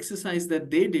of the exercise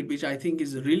that they did, which I think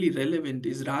is really relevant,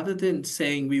 is rather than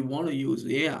saying we want to use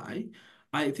AI,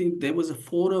 I think there was a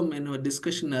forum and a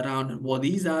discussion around, well,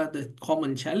 these are the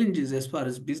common challenges as far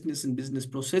as business and business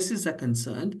processes are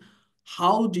concerned.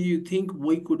 How do you think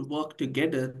we could work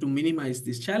together to minimize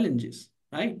these challenges?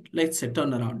 Right? Let's say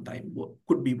turnaround time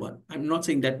could be one. I'm not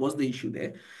saying that was the issue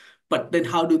there, but then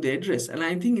how do they address? And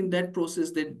I think in that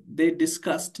process that they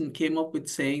discussed and came up with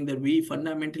saying that we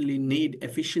fundamentally need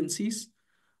efficiencies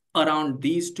around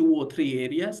these 2 or 3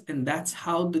 areas. And that's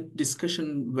how the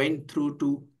discussion went through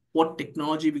to what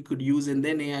technology we could use. And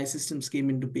then AI systems came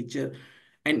into picture.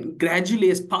 And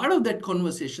gradually, as part of that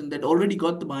conversation, that already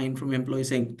got the buy-in from employees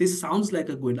saying, this sounds like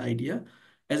a good idea,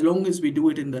 as long as we do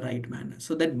it in the right manner.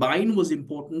 So that buy-in was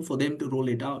important for them to roll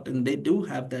it out. And they do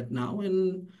have that now.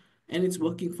 And it's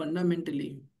working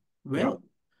fundamentally well. Yeah.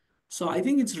 So I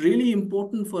think it's really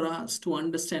important for us to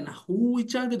understand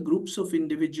which are the groups of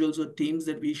individuals or teams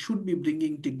that we should be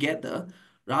bringing together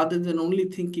rather than only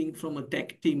thinking from a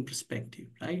tech team perspective,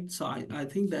 right? So I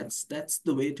think that's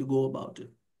the way to go about it.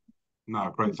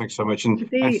 No, great. Thanks so much. And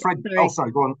Fred, sorry,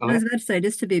 sorry, go on. I was about to say,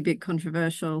 just to be a bit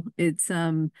controversial,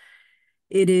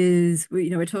 it is,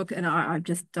 we're talking, and I've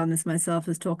just done this myself,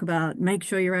 is talk about make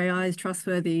sure your AI is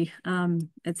trustworthy,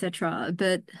 etc.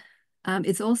 But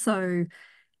it's also,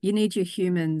 you need your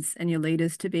humans and your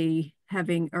leaders to be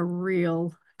having a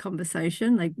real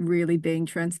conversation, like really being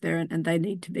transparent, and they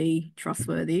need to be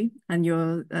trustworthy, and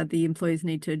the employees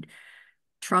need to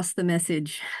trust the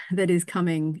message that is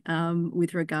coming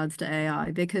with regards to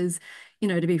AI, because,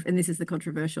 and this is the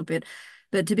controversial bit,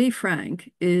 but to be frank,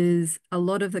 is a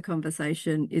lot of the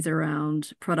conversation is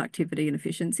around productivity and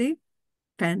efficiency.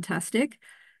 Fantastic.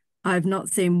 I've not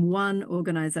seen one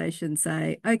organization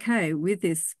say, okay, with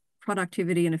this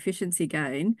productivity and efficiency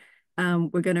gain,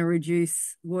 we're going to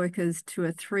reduce workers to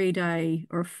a 3-day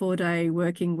or a 4-day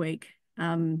working week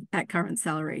at current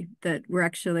salary.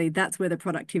 That's where the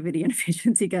productivity and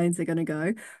efficiency gains are going to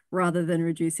go, rather than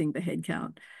reducing the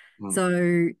headcount.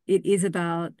 So it is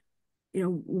about,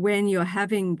 when you're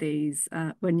having these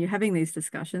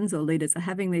discussions, or leaders are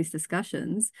having these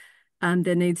discussions,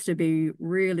 there needs to be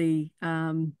really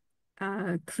clear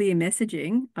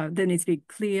messaging. There needs to be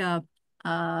clear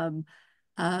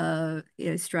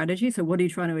strategy. So what are you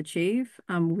trying to achieve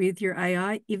with your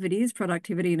AI? If it is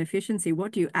productivity and efficiency,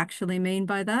 what do you actually mean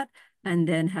by that? And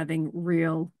then having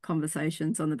real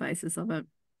conversations on the basis of it.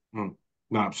 No,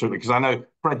 absolutely. Because I know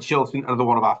Fred Chilton, another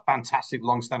one of our fantastic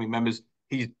long-standing members,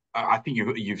 I think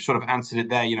you've sort of answered it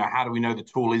there. How do we know the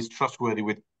tool is trustworthy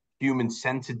with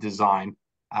human-centered design?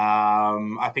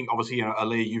 I think obviously,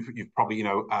 Ali, you've probably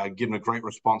given a great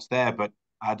response there, but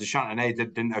Dushyant and Ade,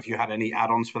 didn't know if you had any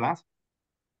add-ons for that.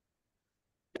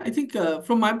 I think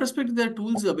from my perspective, there are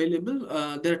tools available.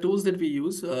 There are tools that we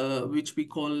use, which we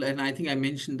call, and I think I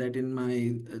mentioned that in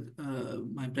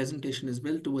my presentation as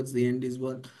well towards the end, is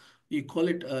what we call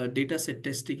it data set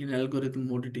testing and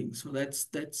algorithm auditing. So that's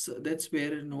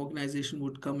where an organization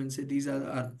would come and say, these are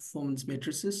our performance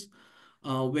matrices,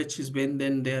 which is when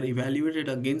then they are evaluated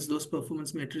against those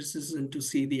performance matrices and to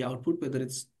see the output, whether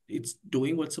it's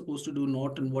doing what's supposed to do,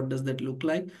 not, and what does that look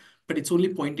like. But it's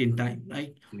only point in time,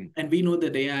 right? And we know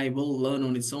that AI will learn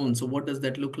on its own. So what does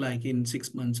that look like in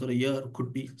 6 months or a year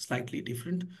could be slightly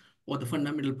different. or the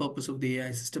fundamental purpose of the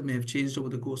AI system may have changed over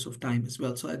the course of time as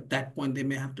well. So at that point, they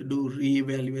may have to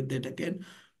reevaluate that again.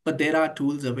 But there are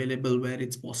tools available where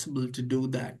it's possible to do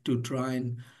that, to try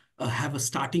and have a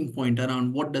starting point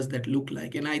around what does that look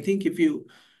like. And I think if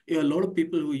a lot of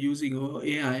people who are using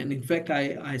AI, and in fact,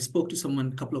 I spoke to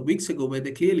someone a couple of weeks ago where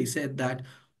they clearly said that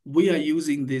we are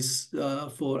using this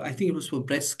for, I think it was for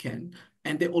breast scan,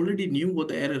 and they already knew what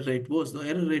the error rate was. The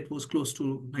error rate was close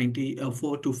to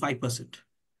 4 to 5%.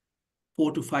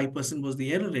 4 to 5% was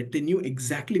the error rate. They knew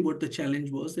exactly what the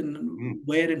challenge was and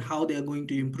where and how they are going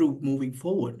to improve moving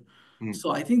forward.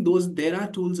 So I think there are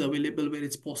tools available where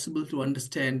it's possible to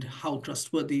understand how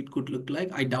trustworthy it could look like.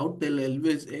 I doubt they'll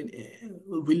always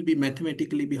will be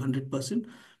mathematically be 100%,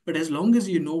 but as long as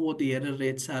you know what the error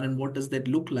rates are and what does that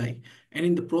look like, and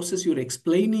in the process you're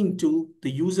explaining to the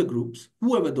user groups,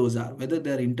 whoever those are, whether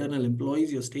they're internal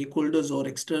employees, your stakeholders, or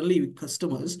externally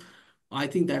customers, I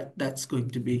think that's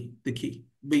going to be the key,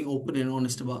 being open and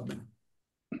honest about that.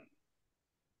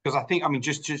 Because I think, I mean,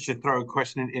 just to throw a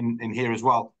question in here as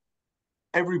well,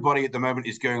 everybody at the moment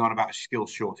is going on about a skill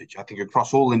shortage, I think,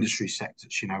 across all industry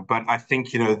sectors, but I think,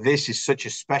 this is such a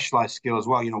specialized skill as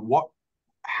well.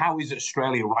 How is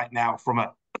Australia right now from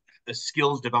a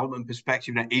skills development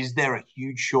perspective? Is there a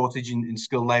huge shortage in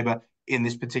skilled labor in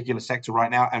this particular sector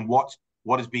right now? And what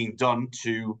is being done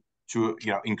to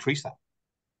increase that?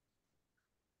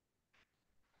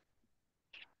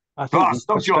 I think I'll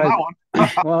stop you on that one.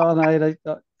 Well,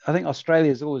 no, I think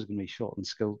Australia is always going to be short on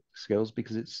skills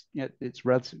because it's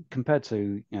relative compared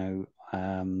to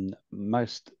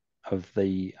most of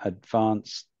the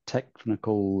advanced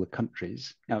technical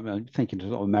countries. Thinking to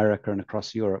sort of America and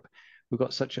across Europe, we've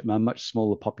got such a much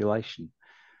smaller population,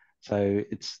 so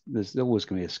there's always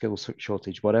going to be a skill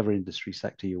shortage, whatever industry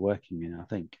sector you're working in.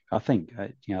 I think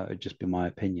it'd just be my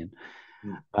opinion.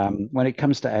 When it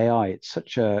comes to AI, it's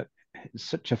such a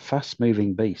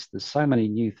fast-moving beast. There's so many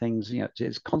new things.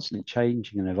 It's constantly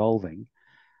changing and evolving.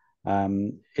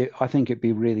 I think it'd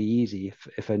be really easy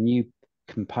if a new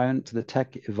component to the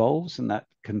tech evolves and that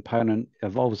component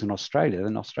evolves in Australia,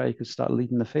 then Australia could start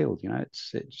leading the field.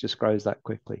 It just grows that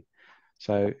quickly.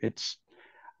 So it's.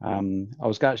 I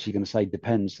was actually going to say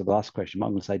depends to the last question, but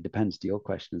I'm going to say depends to your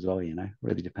question as well.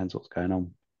 Really depends what's going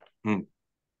on.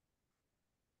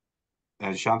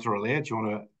 Shantha or Leah, do you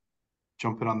want to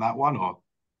jump in on that one, or?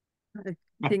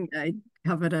 I think I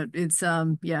covered it. It's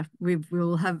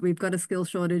we've got a skill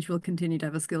shortage. We'll continue to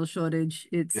have a skill shortage.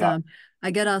 It's I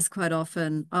get asked quite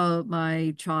often, oh,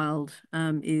 my child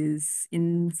is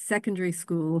in secondary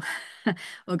school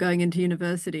or going into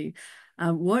university.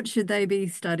 What should they be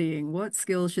studying? What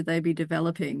skills should they be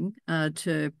developing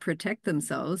to protect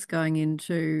themselves going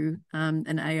into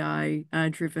an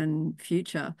AI-driven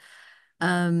future?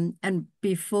 And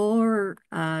before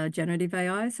generative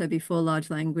AI, so before large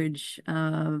language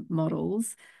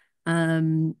models,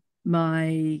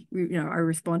 I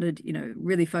responded,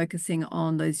 really focusing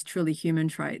on those truly human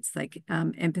traits like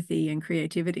empathy and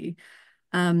creativity.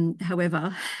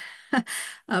 However,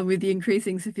 with the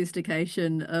increasing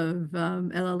sophistication of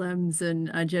LLMs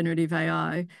and generative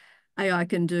AI, AI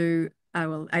can do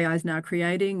AI is now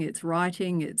creating, it's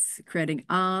writing, it's creating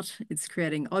art, it's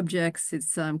creating objects,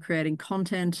 it's creating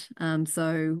content.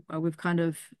 So we've kind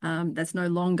of, that's no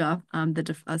longer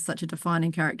such a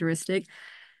defining characteristic.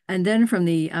 And then from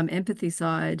the empathy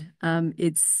side,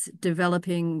 it's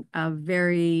developing a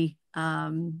very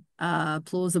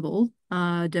plausible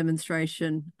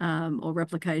demonstration or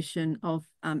replication of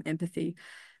empathy.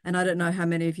 And I don't know how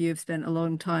many of you have spent a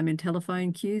long time in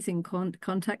telephone queues in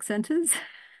contact centers.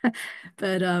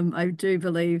 But I do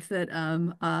believe that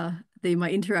my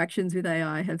interactions with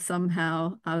AI have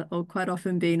somehow or quite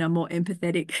often been more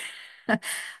empathetic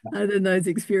than those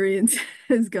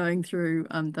experiences going through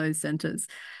those centers.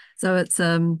 So it's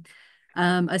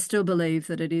I still believe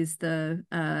that it is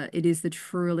the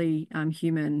truly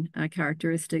human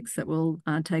characteristics that will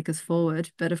take us forward.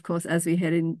 But of course, as we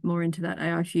head more into that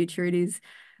AI future, it is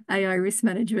AI risk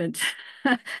management,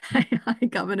 AI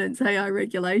governance, AI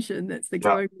regulation. That's the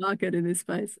growing market in this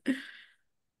space.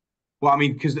 Well, I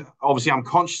mean, because obviously I'm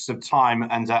conscious of time,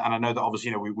 and I know that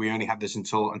obviously we only have this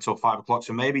until 5 o'clock.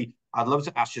 So maybe I'd love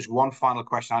to ask just one final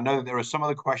question. I know that there are some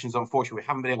other questions, unfortunately, we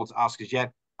haven't been able to ask as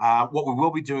yet. What we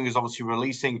will be doing is obviously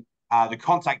releasing the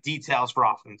contact details for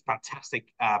our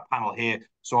fantastic panel here.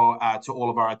 So to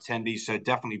all of our attendees, so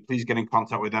definitely please get in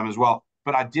contact with them as well.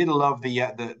 But I did love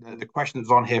the question that's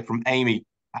on here from Amy,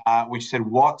 which said,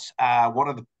 what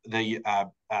are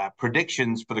the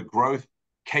predictions for the growth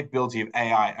capability of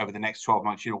AI over the next 12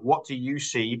 months? What do you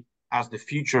see as the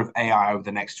future of AI over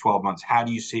the next 12 months? How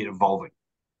do you see it evolving?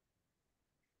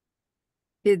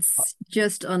 It's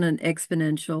just on an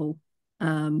exponential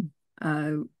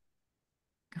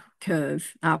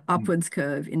curve, upwards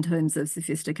curve in terms of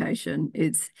sophistication.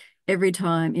 It's every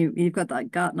time you've got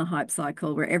that Gartner hype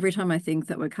cycle where every time I think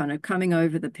that we're kind of coming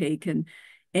over the peak and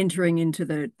entering into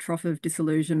the trough of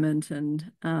disillusionment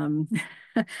and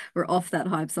we're off that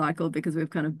hype cycle because we've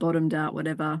kind of bottomed out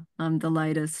whatever the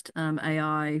latest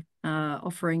AI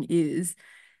offering is,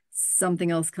 something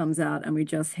else comes out and we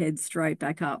just head straight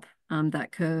back up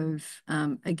that curve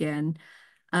again.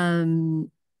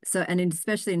 So, and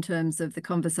especially in terms of the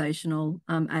conversational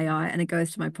AI, and it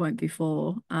goes to my point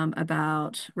before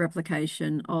about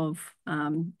replication of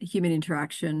human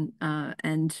interaction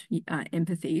and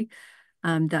empathy,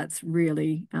 that's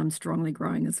really strongly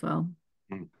growing as well.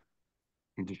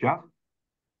 Dishant?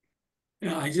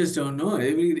 Yeah, I just don't know.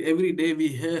 Every day we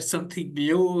hear something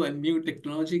new and new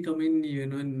technology come in,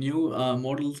 new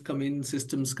models come in,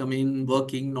 systems come in,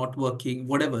 working, not working,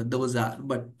 whatever those are.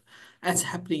 But that's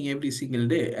happening every single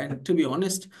day. And to be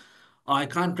honest, I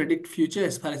can't predict future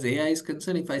as far as AI is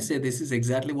concerned. If I say this is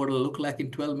exactly what it'll look like in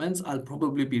 12 months, I'll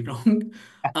probably be wrong.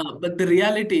 But the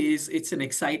reality is it's an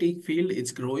exciting field.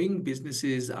 It's growing.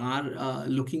 Businesses are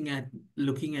looking at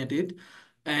it.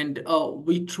 And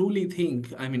we truly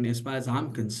think, I mean, as far as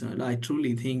I'm concerned, I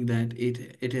truly think that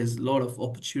it has a lot of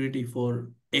opportunity for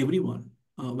everyone,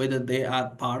 whether they are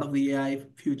part of the AI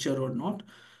future or not.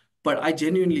 But I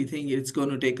genuinely think it's going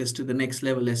to take us to the next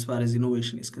level as far as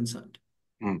innovation is concerned.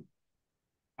 And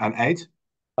Ed?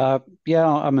 Yeah,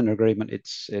 I'm in agreement.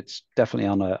 It's definitely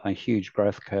on a huge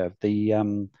growth curve.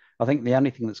 I think the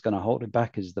only thing that's going to hold it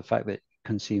back is the fact that it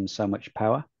consumes so much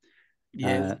power.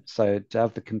 Yes. So to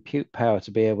have the compute power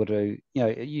to be able to,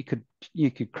 you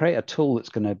could create a tool that's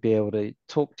going to be able to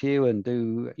talk to you and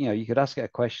do, you could ask it a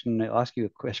question, it'll ask you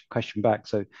a question back.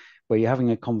 So where you're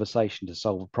having a conversation to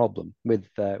solve a problem with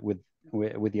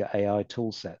your AI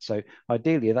tool set. So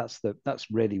ideally,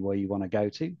 that's really where you want to go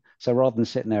to. So rather than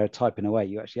sitting there typing away,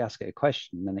 you actually ask it a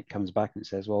question, and then it comes back and it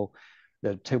says, well,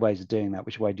 there are two ways of doing that.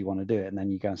 Which way do you want to do it? And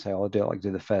then you go and say, oh, I'll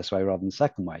do the first way rather than the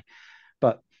second way.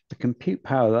 But the compute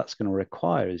power that's going to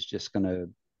require is just going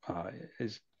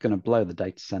to blow the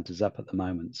data centers up at the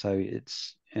moment. So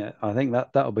I think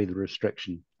that'll be the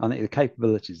restriction. I think the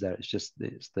capabilities there. It's just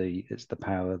it's the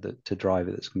power to drive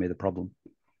it that's going to be the problem.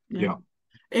 Yeah.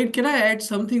 And can I add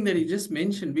something that you just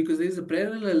mentioned, because there's a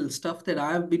parallel stuff that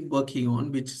I've been working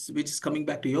on, which is coming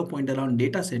back to your point around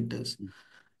data centers.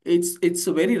 It's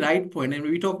a very right point, and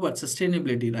we talk about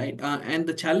sustainability, right? And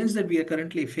the challenge that we are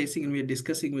currently facing and we are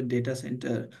discussing with data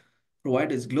center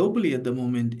providers globally at the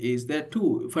moment is there are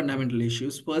two fundamental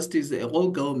issues. First is that all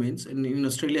governments, and in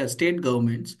Australia, state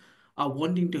governments are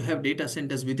wanting to have data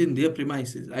centers within their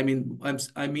premises. I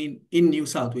mean, in New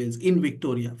South Wales, in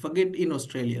Victoria, forget in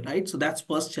Australia, right? So that's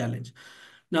first challenge.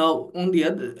 Now, on the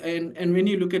other, and when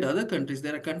you look at other countries,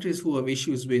 there are countries who have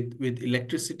issues with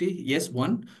electricity. Yes,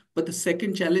 one, but the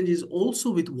second challenge is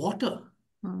also with water.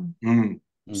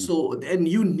 So, and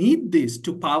you need this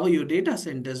to power your data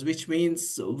centers, which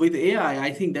means with AI,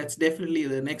 I think that's definitely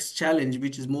the next challenge,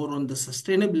 which is more on the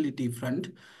sustainability front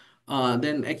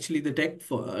than actually the tech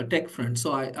front.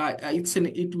 So,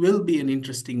 it will be an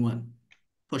interesting one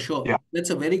for sure. Yeah.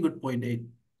 That's a very good point, Aid.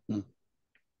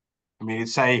 I mean,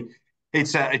 it's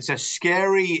a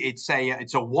scary, it's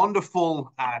a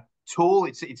wonderful tool.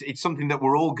 It's something that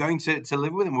we're all going to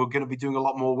live with, and we're going to be doing a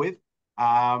lot more with.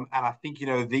 And I think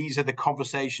these are the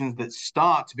conversations that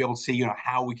start to be able to see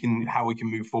how we can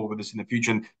move forward with this in the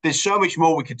future. And there's so much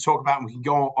more we could talk about, and we can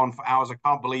go on for hours. I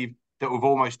can't believe that we've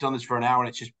almost done this for an hour, and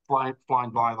it's just flying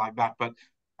by like that. But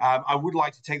I would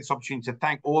like to take this opportunity to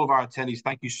thank all of our attendees.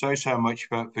 Thank you so much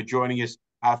for joining us.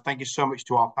 Thank you so much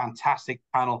to our fantastic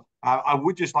panel. I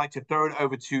would just like to throw it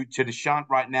over to Dishant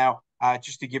right now,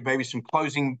 just to give maybe some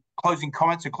closing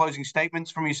comments and closing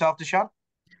statements from yourself, Dishant.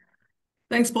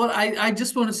 Thanks, Paul. I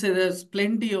just want to say there's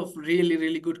plenty of really,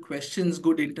 really good questions,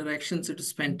 good interactions. It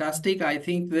is fantastic. I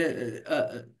think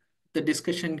the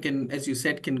discussion can, as you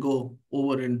said, can go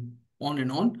over and on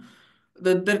and on.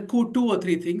 There are two or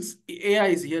three things. AI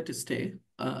is here to stay,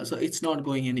 so it's not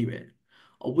going anywhere.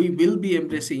 We will be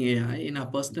embracing AI in our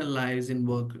personal lives, in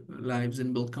work lives,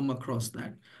 and we'll come across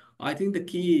that. I think the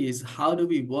key is how do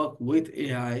we work with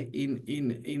AI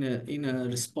in a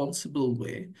responsible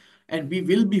way, and we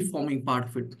will be forming part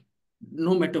of it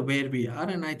no matter where we are.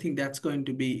 And I think that's going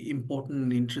to be important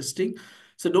and interesting.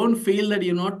 So don't feel that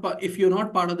if you're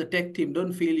not part of the tech team,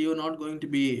 don't feel you're not going to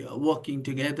be working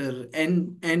together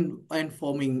and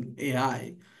forming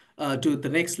AI to the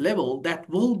next level. That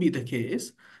will be the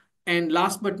case. And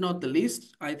last but not the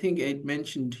least, I think Ed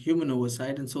mentioned human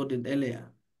oversight, and so did Elia.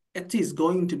 it is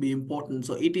going to be important.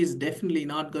 So it is definitely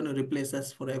not going to replace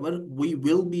us forever. We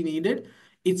will be needed.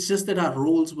 It's just that our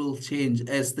roles will change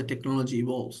as the technology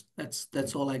evolves.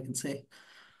 That's all I can say.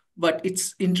 But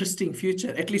it's interesting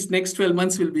future. At least next 12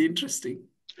 months will be interesting.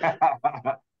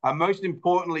 And most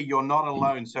importantly, you're not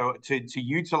alone. So to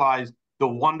utilize the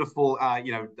wonderful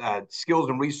skills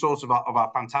and resources of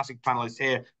our fantastic panelists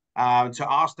here, to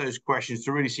ask those questions,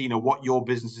 to really see what your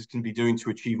businesses can be doing to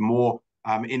achieve more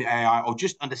in AI, or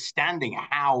just understanding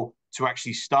how to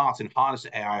actually start and harness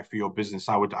AI for your business.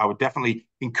 I would definitely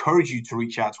encourage you to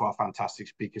reach out to our fantastic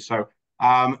speakers. So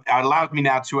it allows me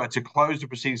now to close the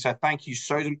proceedings. So thank you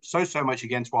so much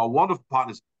again to our wonderful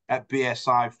partners at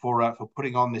BSI for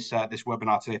putting on this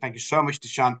webinar today. Thank you so much,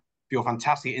 Dushyant, for your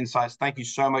fantastic insights. Thank you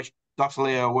so much, Dr.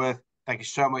 Leo Worth. Thank you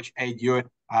so much, Ade Ewart.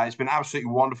 It's been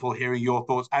absolutely wonderful hearing your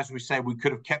thoughts. As we said, we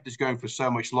could have kept this going for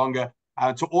so much longer.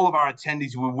 To all of our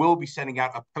attendees, we will be sending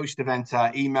out a post-event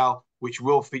email, which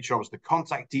will feature obviously the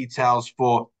contact details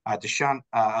for Dushyant,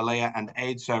 Alea, and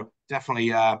Ade. So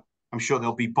definitely, I'm sure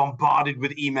they'll be bombarded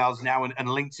with emails now and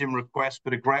LinkedIn requests,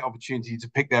 but a great opportunity to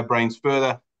pick their brains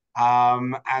further.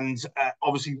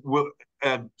 Obviously,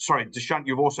 Dushyant,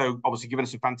 you've also obviously given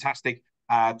us a fantastic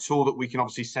tool that we can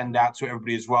obviously send out to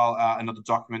everybody as well, another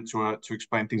document to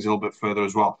explain things a little bit further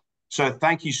as well. So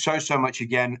thank you so much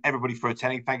again, everybody, for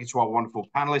attending. Thank you to our wonderful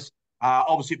panelists.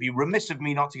 Obviously, it'd be remiss of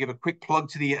me not to give a quick plug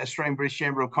to the Australian British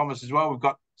Chamber of Commerce as well. We've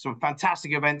got some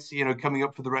fantastic events, coming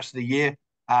up for the rest of the year.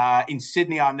 In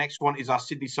Sydney, our next one is our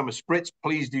Sydney Summer Spritz.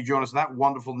 Please do join us for that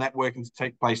wonderful networking to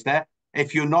take place there.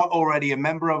 If you're not already a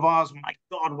member of ours, my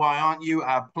God, why aren't you?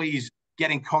 Please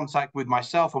get in contact with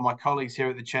myself or my colleagues here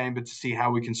at the Chamber to see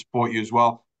how we can support you as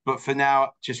well. But for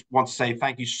now, just want to say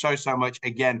thank you so much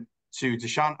again to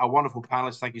Dushyant, our wonderful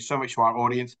panelists. Thank you so much to our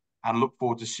audience, and look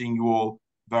forward to seeing you all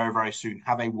very, very soon.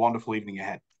 Have a wonderful evening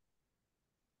ahead.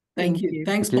 Thank you.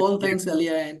 Thanks, Paul. Thanks,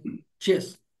 Alea. And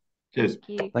cheers. Cheers.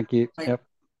 Thank you. Bye. Yep.